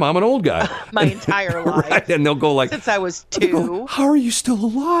time. I'm an old guy. My entire life. Right? And they'll go since I was 2. How are you still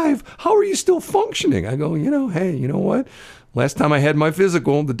alive? How are you still functioning? I go, hey, you know what? Last time I had my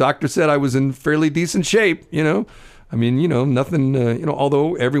physical, the doctor said I was in fairly decent shape, I mean, nothing,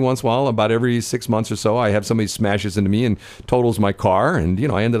 although every once in a while, about every 6 months or so, I have somebody smashes into me and totals my car. And,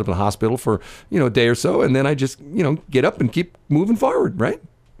 I ended up in the hospital for, a day or so. And then I just, get up and keep moving forward, right?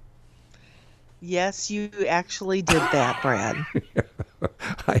 Yes, you actually did that, Brad.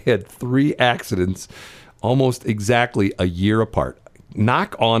 I had 3 accidents almost exactly a year apart.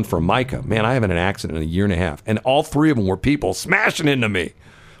 Knock on for Micah. Man, I haven't had an accident in a year and a half. And all 3 of them were people smashing into me.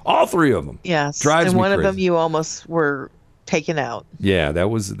 All 3 of them. Yes. Drives and me one crazy. of them you almost were taken out. Yeah, that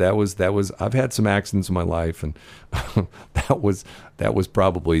was I've had some accidents in my life, and that was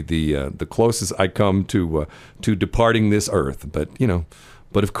probably the closest I come to departing this earth.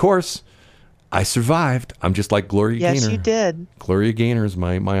 But of course, I survived. I'm just like Gloria Gaynor. Yes, you did. Gloria Gaynor is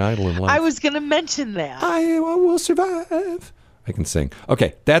my idol in life. I was going to mention that. I will survive. I can sing.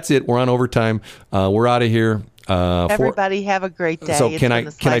 Okay, that's it. We're on overtime. We're out of here. Everybody have a great day. So can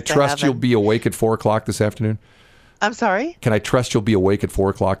I trust you'll be awake at 4:00 this afternoon? I'm sorry? Can I trust you'll be awake at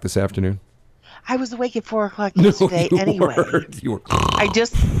 4:00 this afternoon? I was awake at 4:00 yesterday anyway. You were. I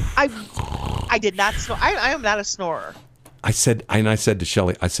did not snore. I am not a snorer. I said to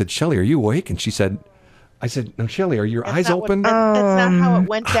Shelly, Shelly, are you awake? And she said, no, Shelly, are your eyes open? That's not how it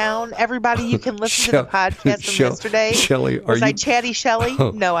went down. Everybody, you can listen to the podcast from yesterday. Shelly, was I chatty Shelly?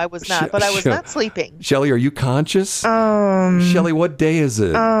 No, I was not, but I was not sleeping. Shelly, are you conscious? Shelly, what day is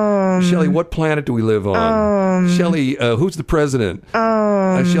it? Shelly, what planet do we live on? Shelly, who's the president?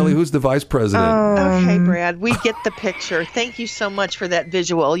 Shelly, who's the vice president? Okay, Brad, we get the picture. Thank you so much for that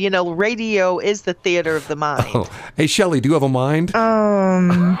visual. Radio is the theater of the mind. Oh. Hey, Shelly, do you have a mind?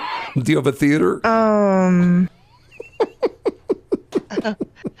 Do you have a theater?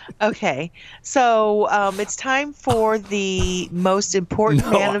 Okay, so it's time for the most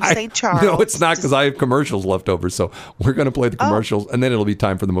important man of St. Charles. No, it's not, because I have commercials left over. So we're going to play the commercials, and then it'll be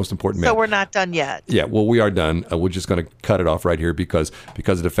time for the most important man. So we're not done yet. Yeah, well, we are done. We're just going to cut it off right here because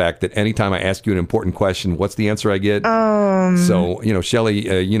of the fact that anytime I ask you an important question, what's the answer I get? So,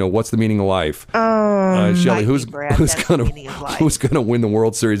 Shelly, what's the meaning of life? Shelly, who's going to win the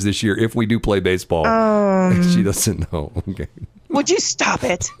World Series this year if we do play baseball? She doesn't know. Okay. Would you stop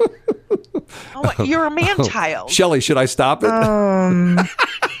it? You're a man-child. Shelly, should I stop it?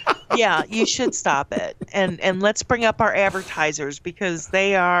 Yeah, you should stop it. And let's bring up our advertisers because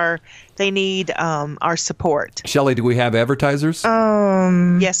they need our support. Shelly, do we have advertisers?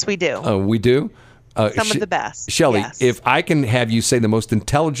 Yes, we do. We do? Some of the best. Shelly, yes. If I can have you say the most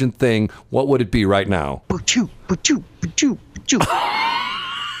intelligent thing, what would it be right now? Ba-choo, ba-choo, ba-choo, ba-choo.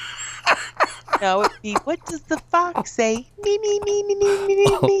 No, it'd be, what does the fox say? Me, me, me, me, me, me,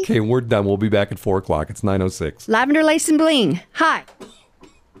 me. Okay, we're done. We'll be back at 4:00. It's 9:06. Lavender Lace and Bling. Hi.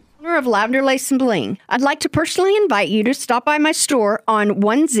 Owner of Lavender Lace and Bling. I'd like to personally invite you to stop by my store on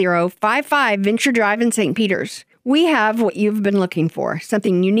 1055 Venture Drive in St. Peters. We have what you've been looking for.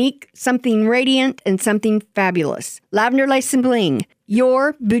 Something unique, something radiant, and something fabulous. Lavender Lace and Bling,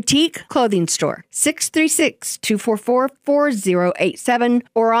 your boutique clothing store. 636-244-4087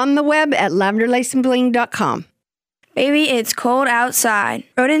 or on the web at lavenderlaceandbling.com. Baby, it's cold outside.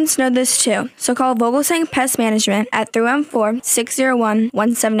 Rodents know this too, so call Vogelsang Pest Management at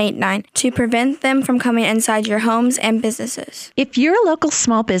 314-601-1789 to prevent them from coming inside your homes and businesses. If you're a local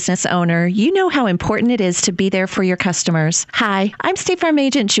small business owner, you know how important it is to be there for your customers. Hi, I'm State Farm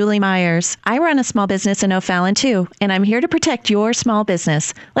Agent Julie Myers. I run a small business in O'Fallon too, and I'm here to protect your small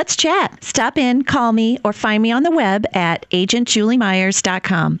business. Let's chat. Stop in, call me, or find me on the web at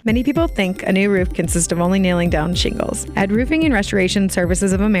agentjuliemyers.com. Many people think a new roof consists of only nailing down shingles. At Roofing and Restoration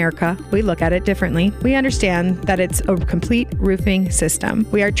Services of America, we look at it differently. We understand that it's a complete roofing system.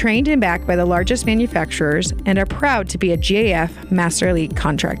 We are trained and backed by the largest manufacturers and are proud to be a GAF Master Elite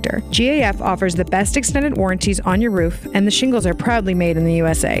contractor. GAF offers the best extended warranties on your roof, and the shingles are proudly made in the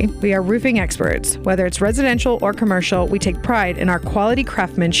USA. We are roofing experts. Whether it's residential or commercial, we take pride in our quality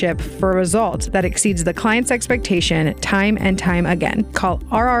craftsmanship for a result that exceeds the client's expectation time and time again. Call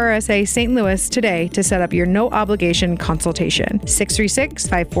RRSA St. Louis today to set up your no-obligation consultation.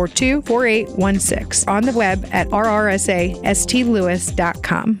 636-542-4816. On the web at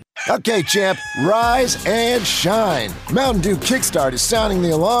rrsastlewis.com. Okay, champ, rise and shine. Mountain Dew Kickstart is sounding the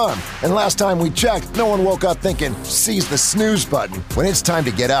alarm. And last time we checked, no one woke up thinking, seize the snooze button. When it's time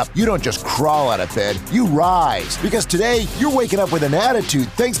to get up, you don't just crawl out of bed, you rise. Because today, you're waking up with an attitude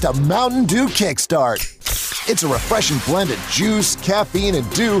thanks to Mountain Dew Kickstart. It's a refreshing blend of juice, caffeine,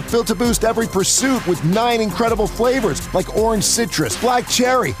 and dew built to boost every pursuit with 9 incredible flavors like orange citrus, black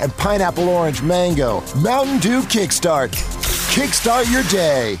cherry, and pineapple orange mango. Mountain Dew Kickstart. Kickstart your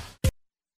day.